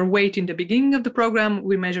 your weight in the beginning of the program.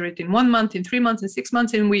 We measure it in 1 month, in 3 months, in 6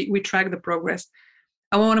 months, and we track the progress.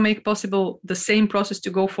 I want to make possible the same process to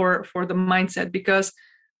go for the mindset, because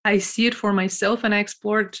I see it for myself, and I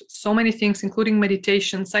explored so many things, including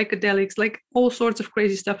meditation, psychedelics, like all sorts of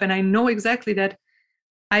crazy stuff. And I know exactly that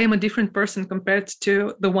I am a different person compared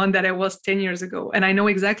to the one that I was 10 years ago. And I know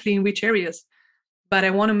exactly in which areas. But I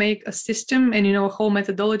want to make a system and, a whole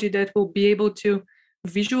methodology that will be able to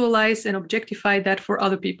visualize and objectify that for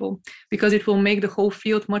other people, because it will make the whole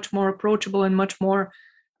field much more approachable and much more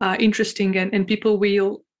interesting. And people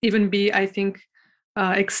will even be, I think,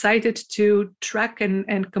 excited to track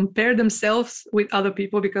and compare themselves with other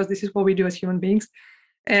people, because this is what we do as human beings.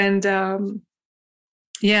 And I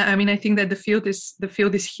think that the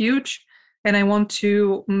field is huge, and I want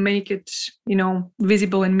to make it,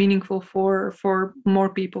 visible and meaningful for more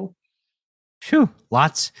people. Phew,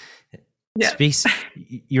 lots. Yeah. Speaks.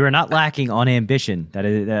 You are not lacking on ambition. That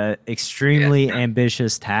is an extremely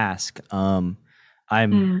ambitious task. I'm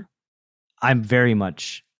very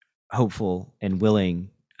much hopeful and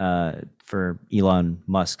willing for Elon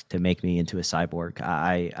Musk to make me into a cyborg.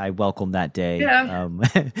 I welcome that day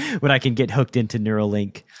when I can get hooked into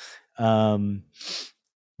Neuralink.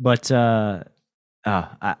 But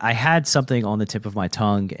I had something on the tip of my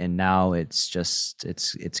tongue, and now it's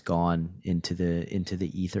gone into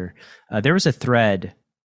the ether. There was a thread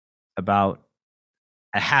about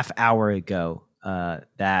a half hour ago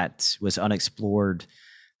that was unexplored,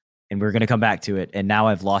 and we're going to come back to it. And now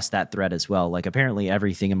I've lost that thread as well. Like, apparently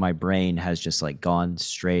everything in my brain has just like gone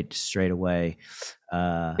straight away.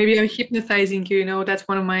 Maybe I'm hypnotizing you. That's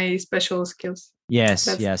one of my special skills. Yes.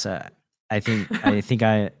 I think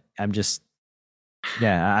I'm just,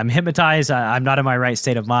 I'm hypnotized. I'm not in my right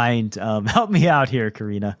state of mind. Help me out here,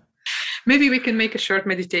 Karina. Maybe we can make a short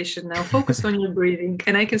meditation now. Focus on your breathing,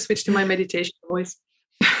 and I can switch to my meditation voice.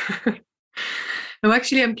 No,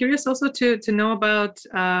 actually, I'm curious also to know about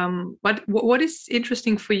what is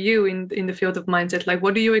interesting for you in the field of mindset. Like,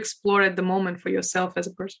 what do you explore at the moment for yourself as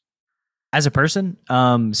a person? As a person,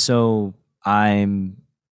 so I'm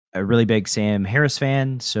a really big Sam Harris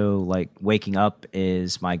fan. So, like, waking up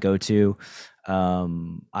is my go-to.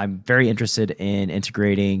 I'm very interested in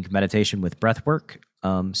integrating meditation with breath work,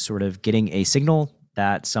 sort of getting a signal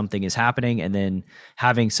that something is happening, and then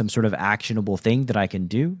having some sort of actionable thing that I can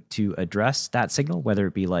do to address that signal, whether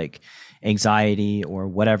it be like anxiety or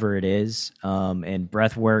whatever it is. And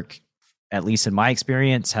breath work, at least in my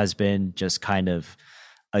experience, has been just kind of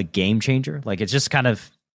a game changer. Like, it's just kind of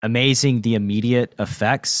amazing the immediate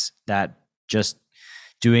effects that just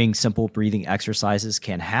doing simple breathing exercises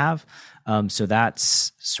can have. So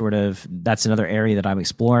that's another area that I'm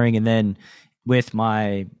exploring. And then with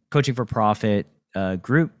my coaching for profit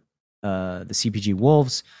group, the CPG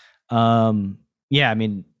Wolves,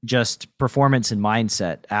 just performance and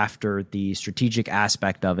mindset after the strategic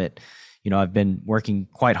aspect of it. I've been working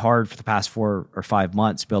quite hard for the past 4 or 5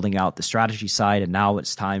 months building out the strategy side, and now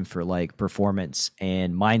it's time for like performance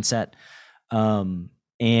and mindset.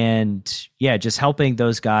 Just helping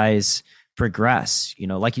those guys progress.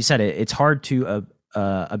 Like you said, it's hard to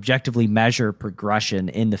objectively measure progression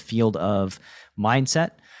in the field of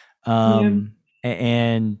mindset. I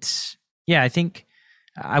think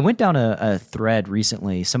I went down a thread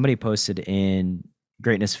recently. Somebody posted in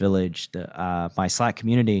Greatness Village, my Slack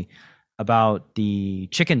community, about the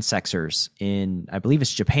chicken sexers in, I believe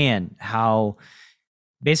it's Japan, how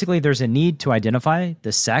basically there's a need to identify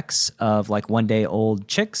the sex of like 1-day-old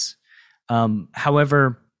chicks.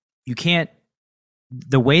 However, you can't,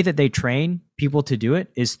 the way that they train people to do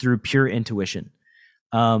it is through pure intuition.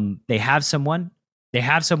 They have someone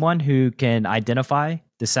who can identify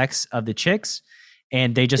the sex of the chicks,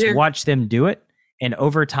 and they just watch them do it. And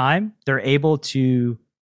over time, they're able to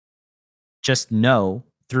just know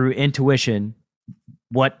through intuition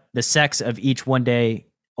what the sex of each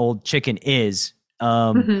 1-day-old chicken is,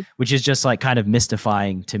 which is just like kind of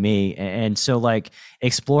mystifying to me. And so like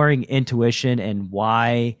exploring intuition and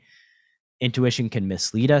why intuition can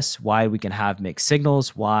mislead us, why we can have mixed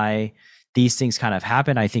signals, why these things kind of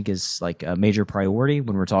happen, I think is like a major priority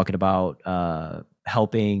when we're talking about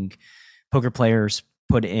helping poker players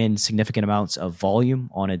put in significant amounts of volume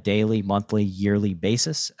on a daily, monthly, yearly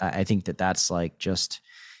basis. I think that's like just,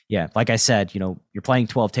 yeah, like I said, you're playing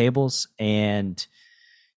 12 tables and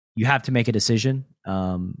you have to make a decision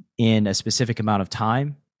in a specific amount of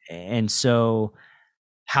time. And so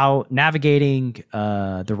how navigating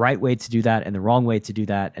the right way to do that and the wrong way to do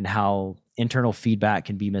that, and how internal feedback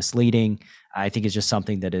can be misleading, I think is just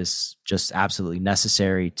something that is just absolutely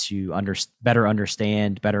necessary to better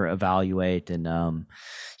understand, better evaluate. And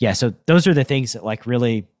so those are the things that like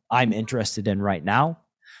really I'm interested in right now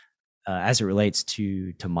as it relates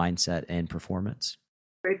to mindset and performance.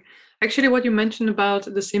 Great. Actually, what you mentioned about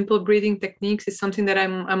the simple breathing techniques is something that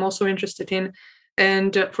I'm also interested in.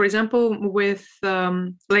 And for example, with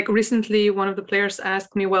like recently, one of the players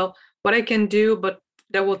asked me, well, what I can do, but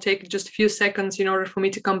that will take just a few seconds in order for me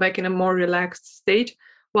to come back in a more relaxed state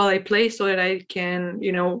while I play, so that I can,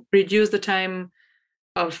 reduce the time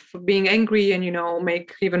of being angry and,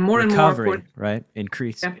 make even more recovery, and more. Right?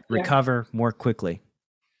 Increase, recover more quickly.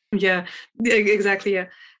 Yeah, exactly. Yeah.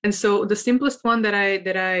 And so the simplest one that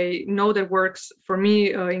I know that works for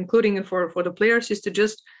me, including and for the players, is to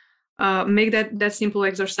just make that simple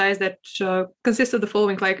exercise that consists of the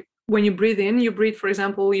following. Like when you breathe in, for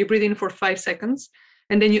example, you breathe in for 5 seconds,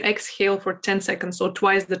 and then you exhale for 10 seconds, so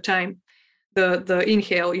twice the time, the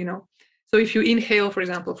inhale, So if you inhale, for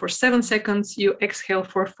example, for 7 seconds, you exhale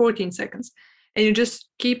for 14 seconds. And you just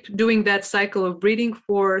keep doing that cycle of breathing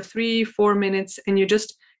for 3-4 minutes, and you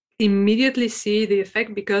just immediately see the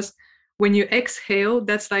effect, because when you exhale,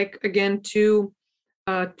 that's like, again, two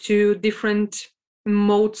different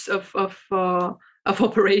modes of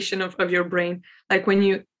operation of your brain. Like when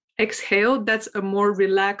you exhale, that's a more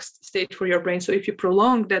relaxed state for your brain. So if you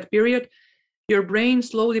prolong that period, your brain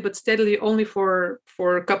slowly but steadily, only for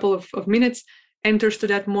a couple of minutes, enters to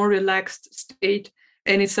that more relaxed state,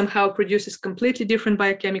 and it somehow produces completely different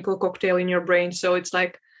biochemical cocktail in your brain. So it's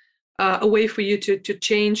like a way for you to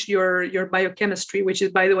change your biochemistry, which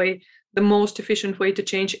is, by the way, the most efficient way to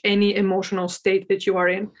change any emotional state that you are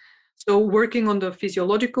in. So working on the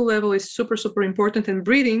physiological level is super, super important, and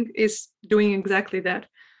breathing is doing exactly that.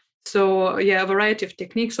 So a variety of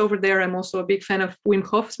techniques over there. I'm also a big fan of Wim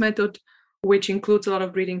Hof's method, which includes a lot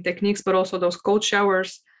of breathing techniques, but also those cold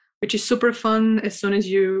showers, which is super fun as soon as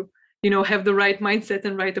you have the right mindset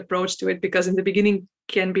and right approach to it, because in the beginning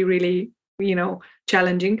can be really,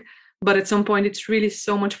 challenging. But at some point, it's really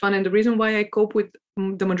so much fun. And the reason why I cope with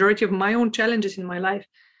the majority of my own challenges in my life,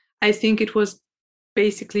 I think it was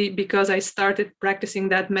basically because I started practicing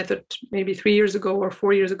that method maybe 3 years ago or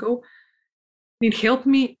 4 years ago. It helped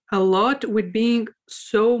me a lot with being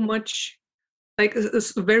so much like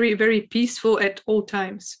very, very peaceful at all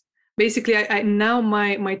times. Basically, I now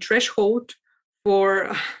my threshold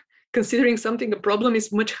for considering something a problem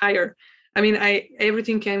is much higher. I mean,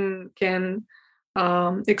 everything can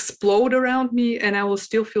explode around me, and I will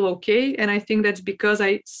still feel okay. And I think that's because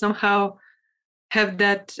I somehow have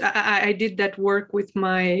that. I did that work with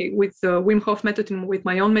the Wim Hof method and with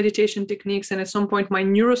my own meditation techniques. And at some point, my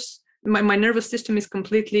nervous system is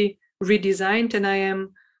completely redesigned, and I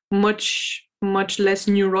am much less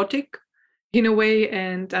neurotic in a way.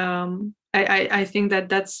 And I think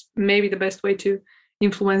that's maybe the best way to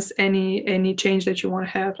influence any change that you want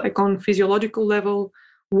to have, like on physiological level,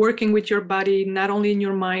 working with your body, not only in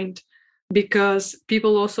your mind, because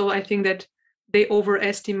people also, I think that they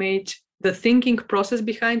overestimate the thinking process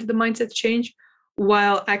behind the mindset change,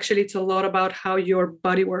 while actually it's a lot about how your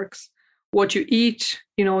body works, what you eat,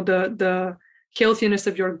 the healthiness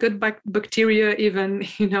of your gut bacteria, even,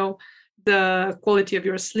 the quality of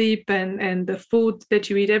your sleep and the food that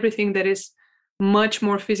you eat, everything that is much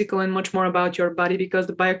more physical and much more about your body, because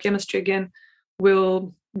the biochemistry, again,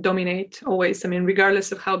 will dominate always. I mean,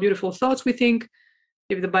 regardless of how beautiful thoughts we think,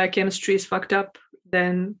 if the biochemistry is fucked up,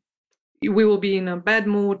 then we will be in a bad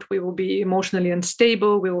mood, we will be emotionally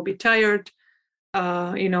unstable, we will be tired,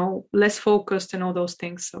 less focused, and all those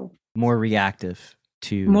things. So more reactive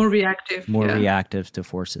to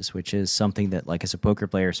forces, which is something that, like, as a poker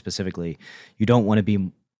player specifically, you don't want to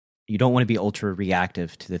be ultra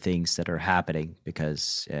reactive to the things that are happening,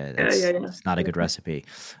 because it's not a good recipe.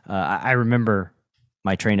 I remember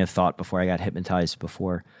my train of thought before I got hypnotized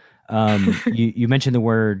before. You mentioned the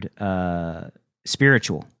word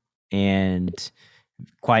spiritual, and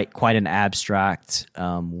quite an abstract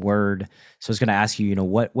word. So I was going to ask you,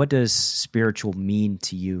 what does spiritual mean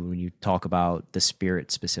to you when you talk about the spirit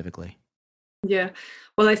specifically? Yeah,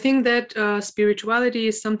 well, I think that spirituality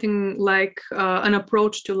is something like an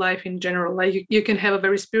approach to life in general. Like you can have a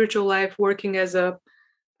very spiritual life working as a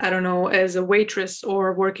waitress,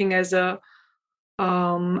 or working as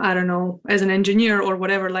as an engineer or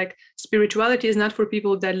whatever. Like, spirituality is not for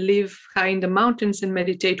people that live high in the mountains and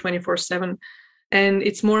meditate 24/7. And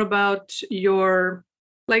it's more about your,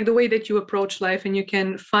 like the way that you approach life, and you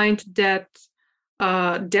can find that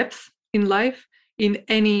depth in life in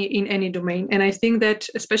any domain. And I think that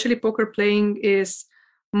especially poker playing is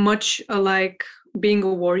much like being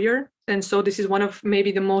a warrior. And so this is one of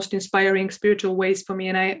maybe the most inspiring spiritual ways for me.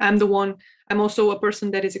 And I'm also a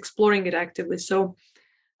person that is exploring it actively. So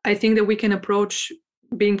I think that we can approach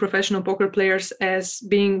being professional poker players as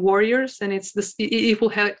being warriors, and it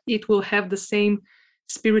will have the same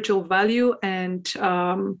spiritual value and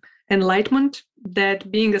enlightenment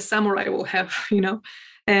that being a samurai will have,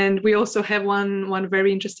 And we also have one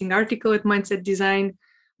very interesting article at Mindset Design,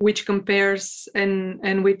 which compares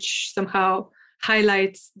and which somehow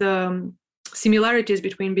highlights the similarities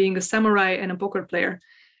between being a samurai and a poker player.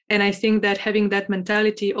 And I think that having that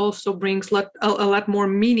mentality also brings a lot more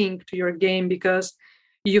meaning to your game, because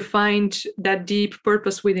you find that deep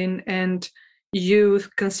purpose within, and you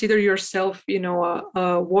consider yourself,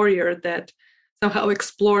 a warrior that somehow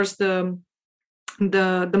explores the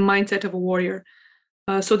mindset of a warrior.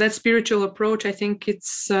 So that spiritual approach, I think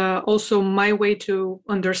it's also my way to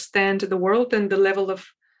understand the world and the level of,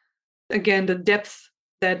 again, the depth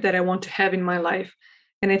that I want to have in my life.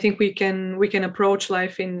 And I think we can approach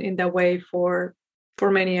life in that way for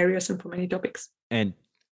many areas and for many topics. And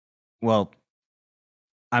well,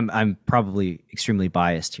 I'm probably extremely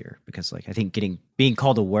biased here, because like I think being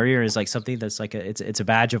called a warrior is like something that's like it's a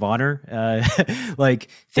badge of honor. Like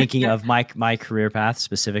thinking of my career path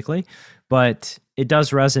specifically, but it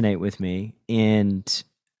does resonate with me. And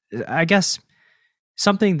I guess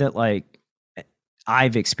something that like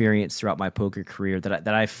I've experienced throughout my poker career that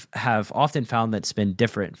I have often found that's been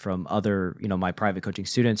different from other, my private coaching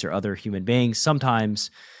students or other human beings. Sometimes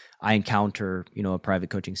I encounter, a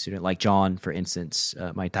private coaching student like John, for instance,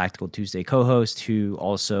 my Tactical Tuesday co-host, who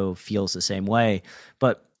also feels the same way.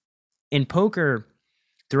 But in poker,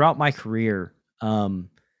 throughout my career,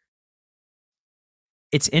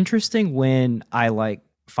 it's interesting when I like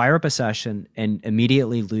fire up a session and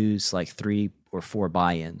immediately lose like 3 or 4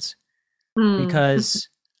 buy-ins, because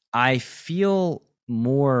I feel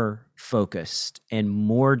more focused and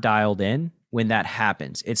more dialed in when that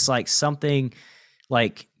happens. It's like something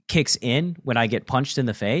like kicks in when I get punched in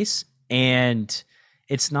the face, and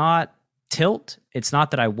it's not tilt. It's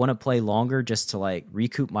not that I want to play longer just to like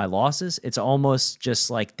recoup my losses. It's almost just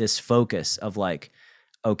like this focus of like,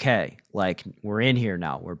 okay, like we're in here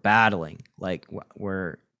now, we're battling, like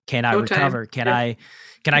can I recover? Can I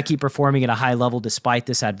keep performing at a high level despite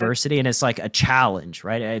this adversity? And it's like a challenge,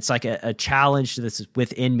 right? It's like a challenge that's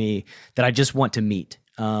within me that I just want to meet.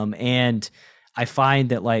 And I find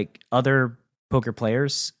that like other poker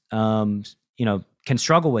players, can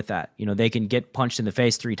struggle with that. They can get punched in the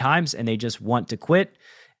face 3 times and they just want to quit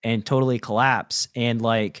and totally collapse. And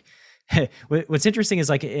like, what's interesting is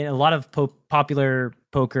like in a lot of popular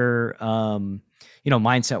poker,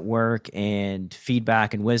 mindset work and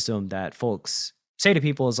feedback and wisdom that folks say to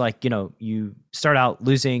people is like, you start out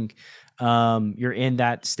losing, you're in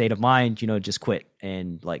that state of mind, just quit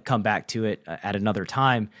and like come back to it at another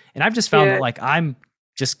time. And I've just found that like I'm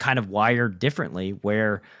just kind of wired differently,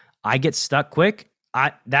 where I get stuck quick.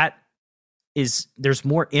 There's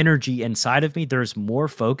more energy inside of me. There's more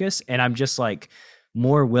focus, and I'm just like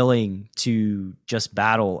more willing to just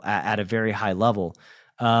battle at a very high level,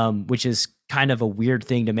 which is kind of a weird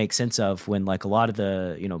thing to make sense of when like a lot of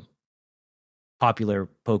the, popular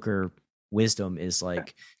poker wisdom is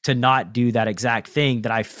like to not do that exact thing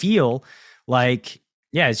that I feel like,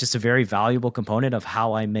 it's just a very valuable component of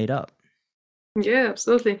how I'm made up. Yeah,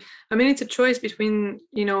 absolutely. I mean, it's a choice between,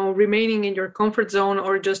 remaining in your comfort zone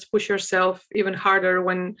or just push yourself even harder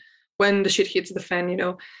when the shit hits the fan,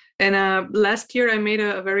 And last year I made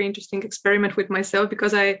a very interesting experiment with myself,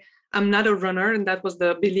 because I'm not a runner, and that was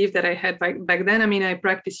the belief that I had back then. I mean, I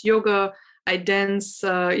practice yoga, I dance,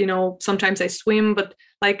 sometimes I swim, but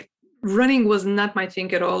like running was not my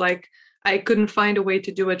thing at all. Like I couldn't find a way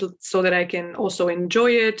to do it so that I can also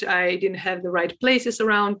enjoy it. I didn't have the right places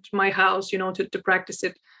around my house, to practice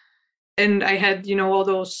it. And I had, all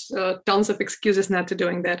those tons of excuses not to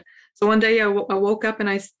doing that. So one day I woke up and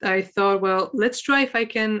I thought, well, let's try if I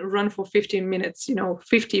can run for 15 minutes,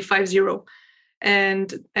 50.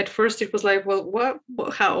 And at first it was like, well, what,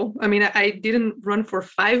 how? I mean, I didn't run for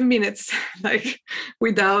 5 minutes, like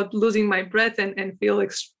without losing my breath and feel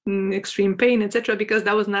extreme pain, etc., because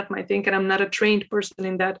that was not my thing. And I'm not a trained person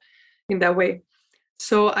in that way.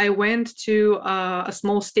 So I went to a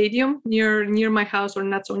small stadium near my house, or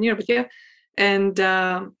not so near, but yeah. And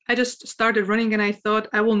I just started running, and I thought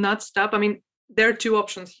I will not stop. I mean, there are 2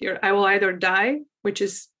 options here. I will either die, which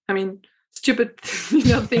is, I mean, stupid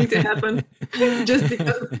thing to happen just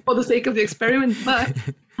because for the sake of the experiment, but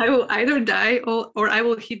I will either die or I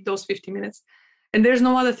will hit those 50 minutes. And there's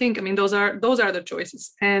no other thing. I mean, those are the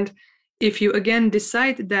choices. And if you again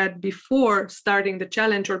decide that before starting the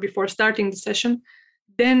challenge or before starting the session,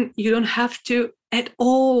 then you don't have to at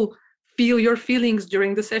all feel your feelings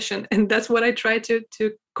during the session. And that's what I try to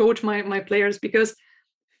coach my players, because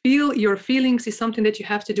feel your feelings is something that you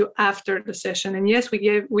have to do after the session. And yes,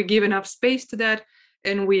 we give enough space to that,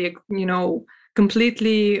 and we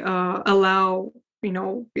completely allow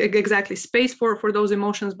exactly space for those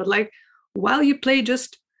emotions. But like while you play,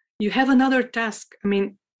 just you have another task. I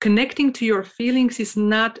mean, connecting to your feelings is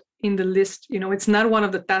not in the list. It's not one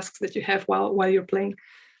of the tasks that you have while you're playing.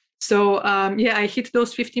 So I hit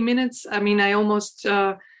those 50 minutes. I mean, I almost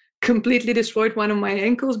completely destroyed one of my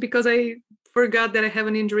ankles because I forgot that I have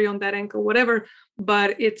an injury on that ankle, whatever.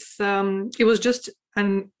 But it was just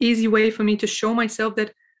an easy way for me to show myself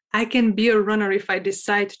that I can be a runner if I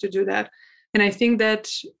decide to do that. And I think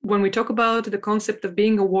that when we talk about the concept of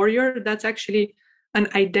being a warrior, that's actually an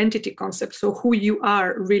identity concept. So who you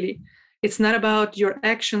are really. It's not about your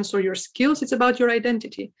actions or your skills, it's about your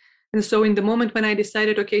identity. And so in the moment when I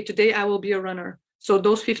decided, okay, today I will be a runner, so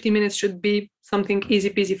those 50 minutes should be something easy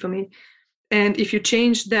peasy for me. And if you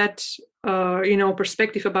change that,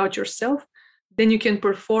 perspective about yourself, then you can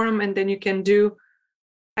perform, and then you can you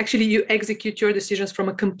execute your decisions from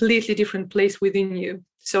a completely different place within you.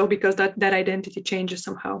 So because that identity changes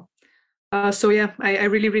somehow. I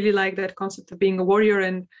really, really like that concept of being a warrior,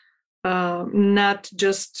 and not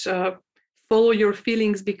just follow your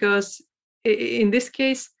feelings, because in this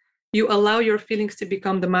case, you allow your feelings to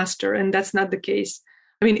become the master, and that's not the case.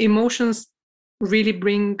 I mean, emotions really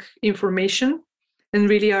bring information and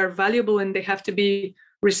really are valuable, and they have to be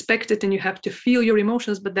respected, and you have to feel your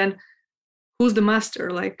emotions. But then who's the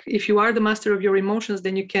master? Like if you are the master of your emotions,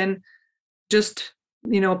 then you can just,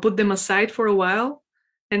 put them aside for a while,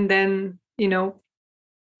 and then,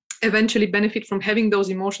 eventually benefit from having those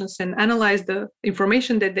emotions and analyze the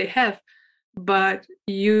information that they have. But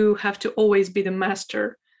you have to always be the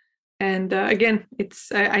master. And again,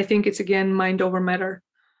 I think it's again mind over matter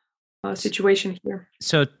situation here.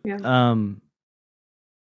 So, yeah.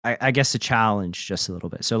 I guess a challenge just a little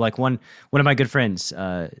bit. So like one of my good friends,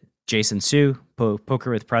 Jason Su, Poker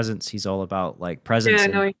with Presence. He's all about like presence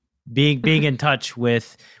and being in touch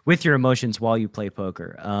with your emotions while you play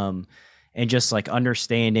poker. And just like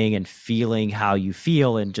understanding and feeling how you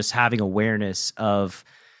feel, and just having awareness of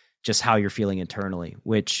just how you're feeling internally,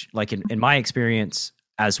 which like in my experience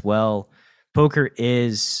as well, poker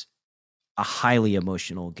is a highly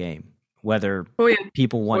emotional game, whether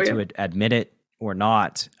people want to admit it or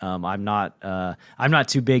not. I'm not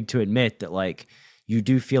too big to admit that like you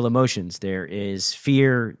do feel emotions. There is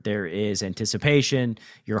fear, there is anticipation,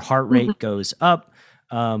 your heart rate goes up.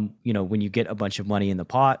 When you get a bunch of money in the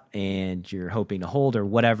pot and you're hoping to hold or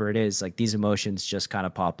whatever it is, like these emotions just kind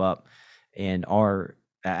of pop up and are,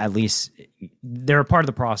 at least they're a part of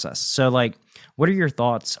the process. So like, what are your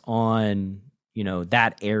thoughts on,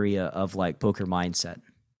 that area of like poker mindset?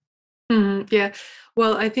 Yeah.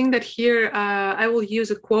 Well, I think that here I will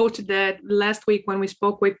use a quote that last week when we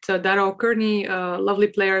spoke with Dara Kearney, a lovely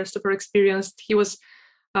player, super experienced. He was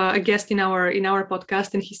a guest in our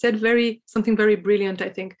podcast, and he said something very brilliant, I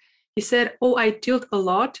think. He said, "Oh, I tilt a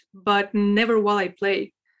lot, but never while I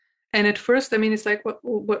play." And at first, I mean, it's like,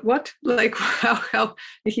 what? Like, how?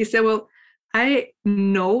 And he said, well, I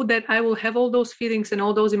know that I will have all those feelings and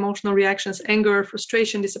all those emotional reactions, anger,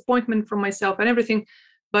 frustration, disappointment from myself and everything,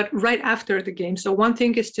 but right after the game. So one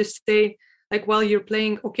thing is to say, like, while you're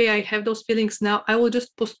playing, okay, I have those feelings now, I will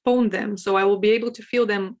just postpone them. So I will be able to feel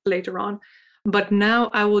them later on. But now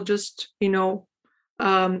I will just,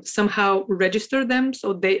 somehow register them.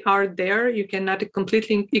 So they are there. You cannot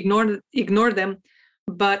completely ignore them,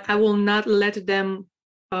 but I will not let them,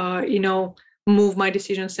 move my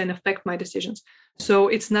decisions and affect my decisions. So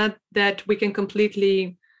it's not that we can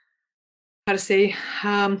completely,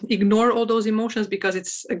 ignore all those emotions, because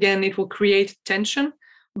it will create tension,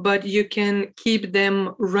 but you can keep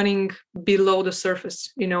them running below the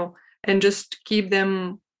surface, and just keep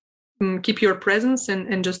your presence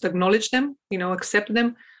and just acknowledge them, accept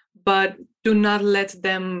them, but do not let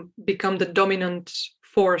them become the dominant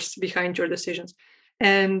force behind your decisions.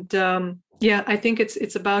 And I think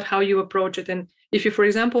it's about how you approach it. And if you, for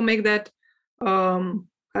example, make that,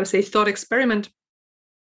 thought experiment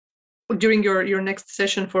during your next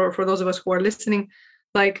session for those of us who are listening,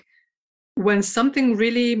 like when something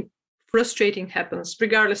really frustrating happens,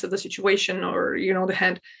 regardless of the situation or, the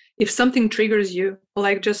hand, if something triggers you,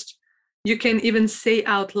 like just you can even say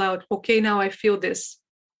out loud, okay, now I feel this.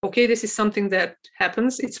 Okay, this is something that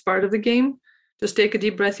happens. It's part of the game. Just take a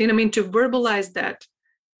deep breath in. I mean, to verbalize that,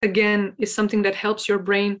 again, is something that helps your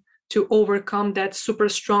brain to overcome that super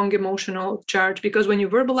strong emotional charge. Because when you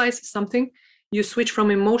verbalize something, you switch from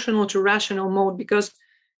emotional to rational mode, because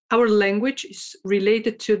our language is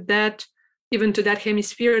related to that, even to that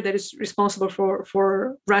hemisphere that is responsible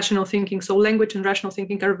for rational thinking. So language and rational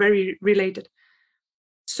thinking are very related.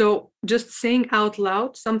 So just saying out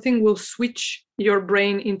loud something will switch your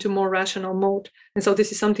brain into more rational mode. And so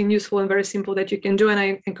this is something useful and very simple that you can do. And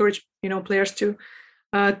I encourage, players to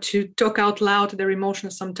talk out loud their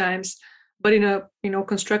emotions sometimes, but in a,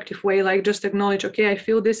 constructive way, like just acknowledge, okay, I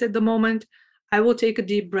feel this at the moment. I will take a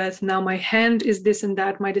deep breath. Now my hand is this and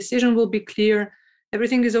that. My decision will be clear.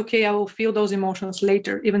 Everything is okay. I will feel those emotions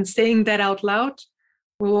later. Even saying that out loud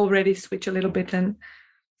will already switch a little bit and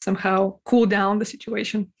somehow cool down the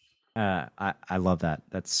situation. I love that.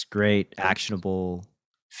 That's great, actionable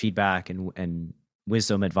feedback and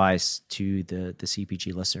wisdom advice to the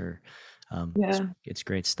CPG listener. It's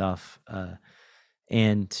great stuff.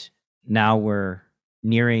 And now we're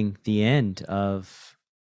nearing the end of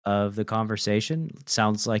the conversation. It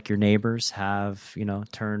sounds like your neighbors have,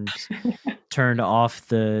 turned off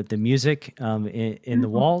the music in the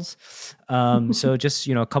walls. So just,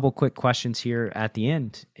 a couple quick questions here at the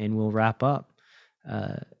end and we'll wrap up.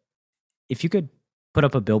 If you could put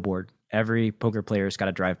up a billboard every poker player's got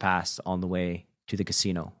to drive past on the way to the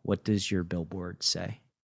casino, what does your billboard say?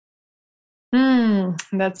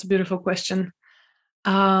 That's a beautiful question.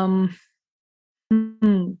 I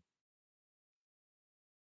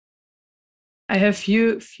have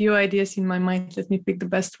few ideas in my mind. Let me pick the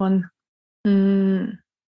best one.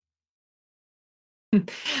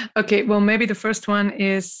 Okay, well, maybe the first one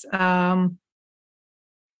is,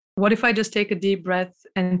 what if I just take a deep breath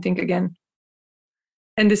and think again?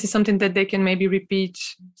 And this is something that they can maybe repeat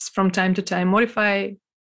from time to time. What if I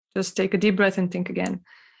just take a deep breath and think again?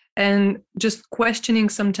 And just questioning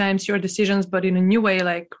sometimes your decisions, but in a new way,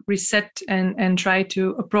 like reset and try to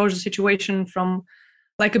approach the situation from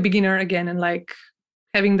like a beginner again, and like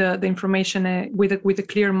having the information with a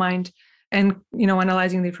clear mind, and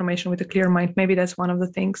analyzing the information with a clear mind. Maybe that's one of the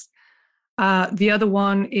things. The other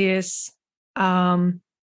one is I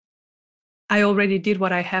already did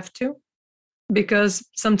what I have to, because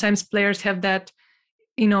sometimes players have that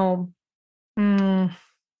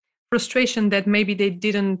frustration that maybe they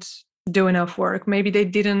didn't do enough work, maybe they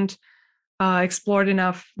didn't explore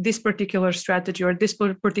enough this particular strategy or this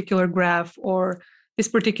particular graph or this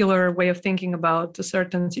particular way of thinking about a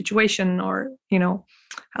certain situation, or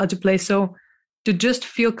how to play. So to just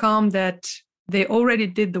feel calm that they already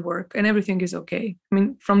did the work and everything is okay. I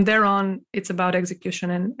mean, from there on, it's about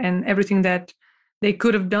execution, and everything that they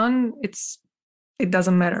could have done, it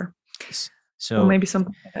doesn't matter. So maybe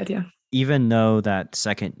something like that, yeah. Even though that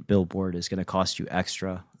second billboard is going to cost you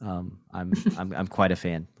extra, I'm quite a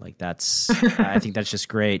fan. Like I think that's just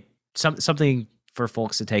great. Something for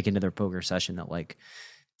folks to take into their poker session, that like,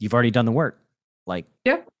 you've already done the work. Like,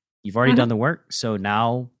 you've already done the work. So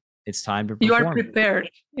now it's time to perform. You are prepared,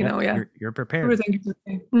 You're prepared. Everything is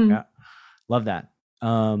okay. Yeah. Love that.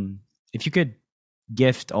 If you could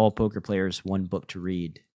gift all poker players one book to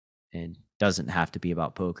read, and doesn't have to be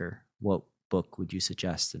about poker, what book would you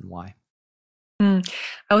suggest and why?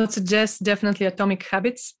 I would suggest definitely Atomic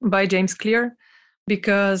Habits by James Clear,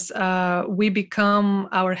 because we become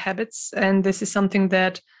our habits. And this is something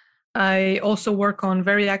that I also work on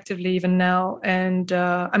very actively even now. And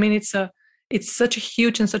I mean, it's such a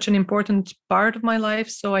huge and such an important part of my life.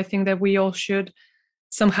 So I think that we all should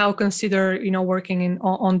somehow consider, working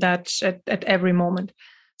on that at every moment.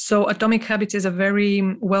 So Atomic Habits is a very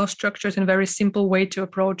well-structured and very simple way to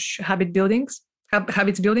approach habits building.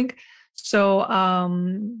 So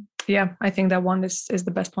I think that one is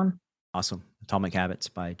the best one. Awesome. Atomic Habits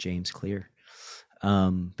by James Clear.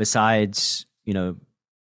 Besides,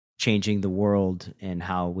 changing the world and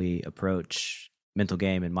how we approach mental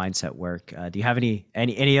game and mindset work, do you have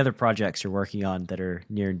any other projects you're working on that are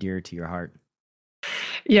near and dear to your heart?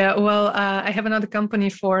 Yeah, well, I have another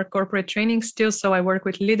company for corporate training still. So I work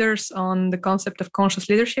with leaders on the concept of conscious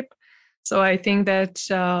leadership. So I think that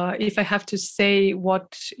if I have to say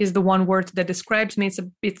what is the one word that describes me,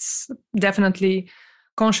 it's definitely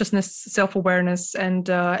consciousness, self-awareness, and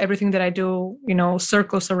everything that I do,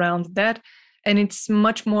 circles around that. And it's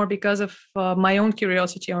much more because of my own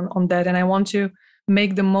curiosity on that. And I want to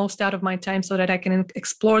make the most out of my time so that I can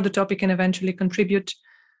explore the topic and eventually contribute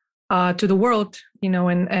to the world,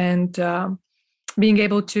 and being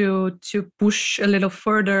able to push a little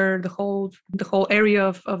further the whole area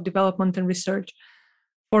of development and research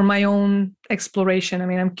for my own exploration. I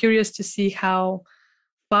mean, I'm curious to see how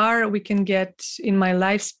far we can get in my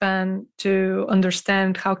lifespan to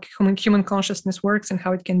understand how human consciousness works and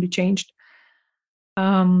how it can be changed.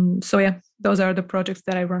 So yeah, those are the projects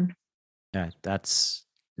that I run. Yeah, that's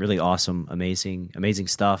really awesome, amazing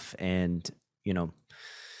stuff. And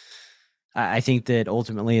I think that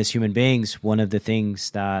ultimately, as human beings, one of the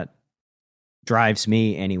things that drives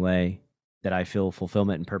me anyway, that I feel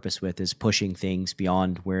fulfillment and purpose with, is pushing things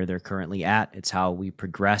beyond where they're currently at. It's how we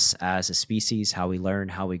progress as a species, how we learn,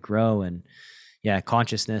 how we grow. And yeah,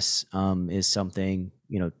 consciousness is something,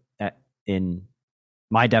 in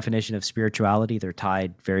my definition of spirituality, they're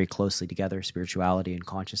tied very closely together, spirituality and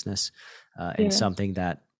consciousness, and something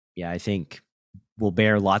that, I think will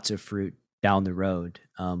bear lots of fruit down the road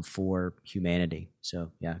for humanity.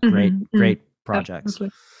 So yeah, great projects.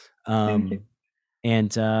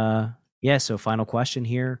 So final question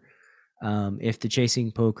here. If the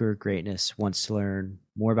Chasing Poker Greatness wants to learn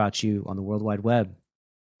more about you on the World Wide Web,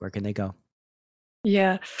 where can they go?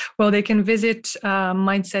 Yeah, well, they can visit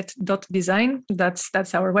mindset.design.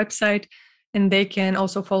 That's our website. And they can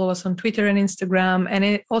also follow us on Twitter and Instagram.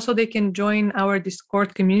 And also they can join our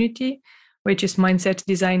Discord community, which is Mindset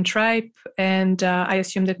Design Tribe. And I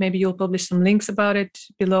assume that maybe you'll publish some links about it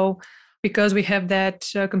below, because we have that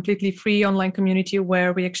completely free online community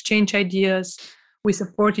where we exchange ideas, we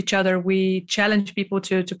support each other, we challenge people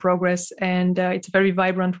to progress, and it's a very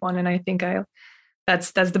vibrant one. And I think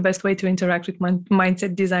that's the best way to interact with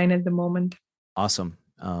Mindset Design at the moment. Awesome.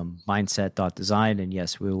 Mindset.design. And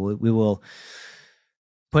yes, we will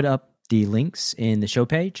put up the links in the show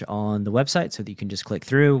page on the website so that you can just click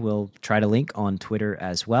through. We'll try to link on Twitter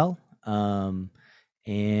as well.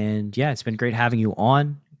 And yeah, it's been great having you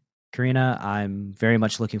on, Karina. I'm very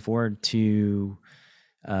much looking forward to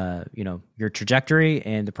your trajectory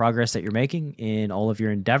and the progress that you're making in all of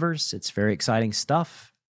your endeavors. It's very exciting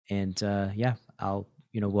stuff. And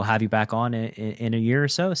we'll have you back on in a year or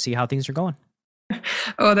so, see how things are going.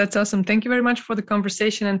 Oh, that's awesome. Thank you very much for the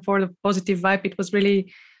conversation and for the positive vibe. It was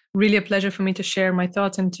really, really a pleasure for me to share my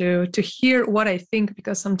thoughts and to hear what I think,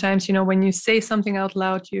 because sometimes, when you say something out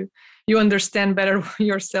loud, you understand better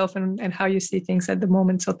yourself and how you see things at the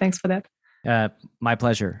moment. So thanks for that. My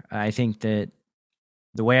pleasure. I think that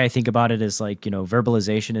the way I think about it is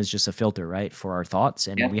verbalization is just a filter, right, for our thoughts.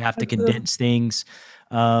 And we have to condense things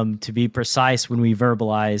to be precise when we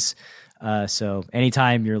verbalize. So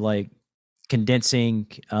anytime you're condensing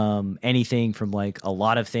anything from a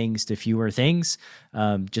lot of things to fewer things,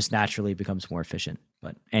 just naturally becomes more efficient.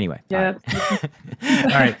 But anyway, yeah. All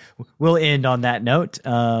right. We'll end on that note.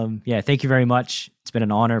 Thank you very much. It's been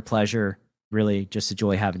an honor, pleasure, really just a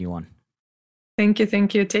joy having you on. Thank you.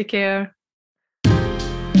 Take care.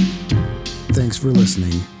 Thanks for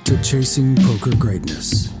listening to Chasing Poker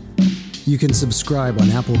Greatness. You can subscribe on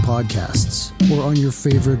Apple Podcasts or on your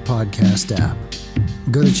favorite podcast app.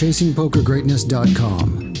 Go to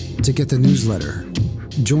chasingpokergreatness.com to get the newsletter,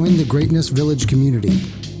 join the Greatness Village community,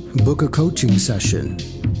 book a coaching session,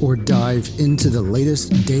 or dive into the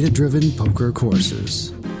latest data-driven poker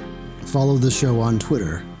courses. Follow the show on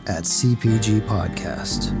Twitter @CPG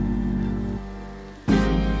Podcast.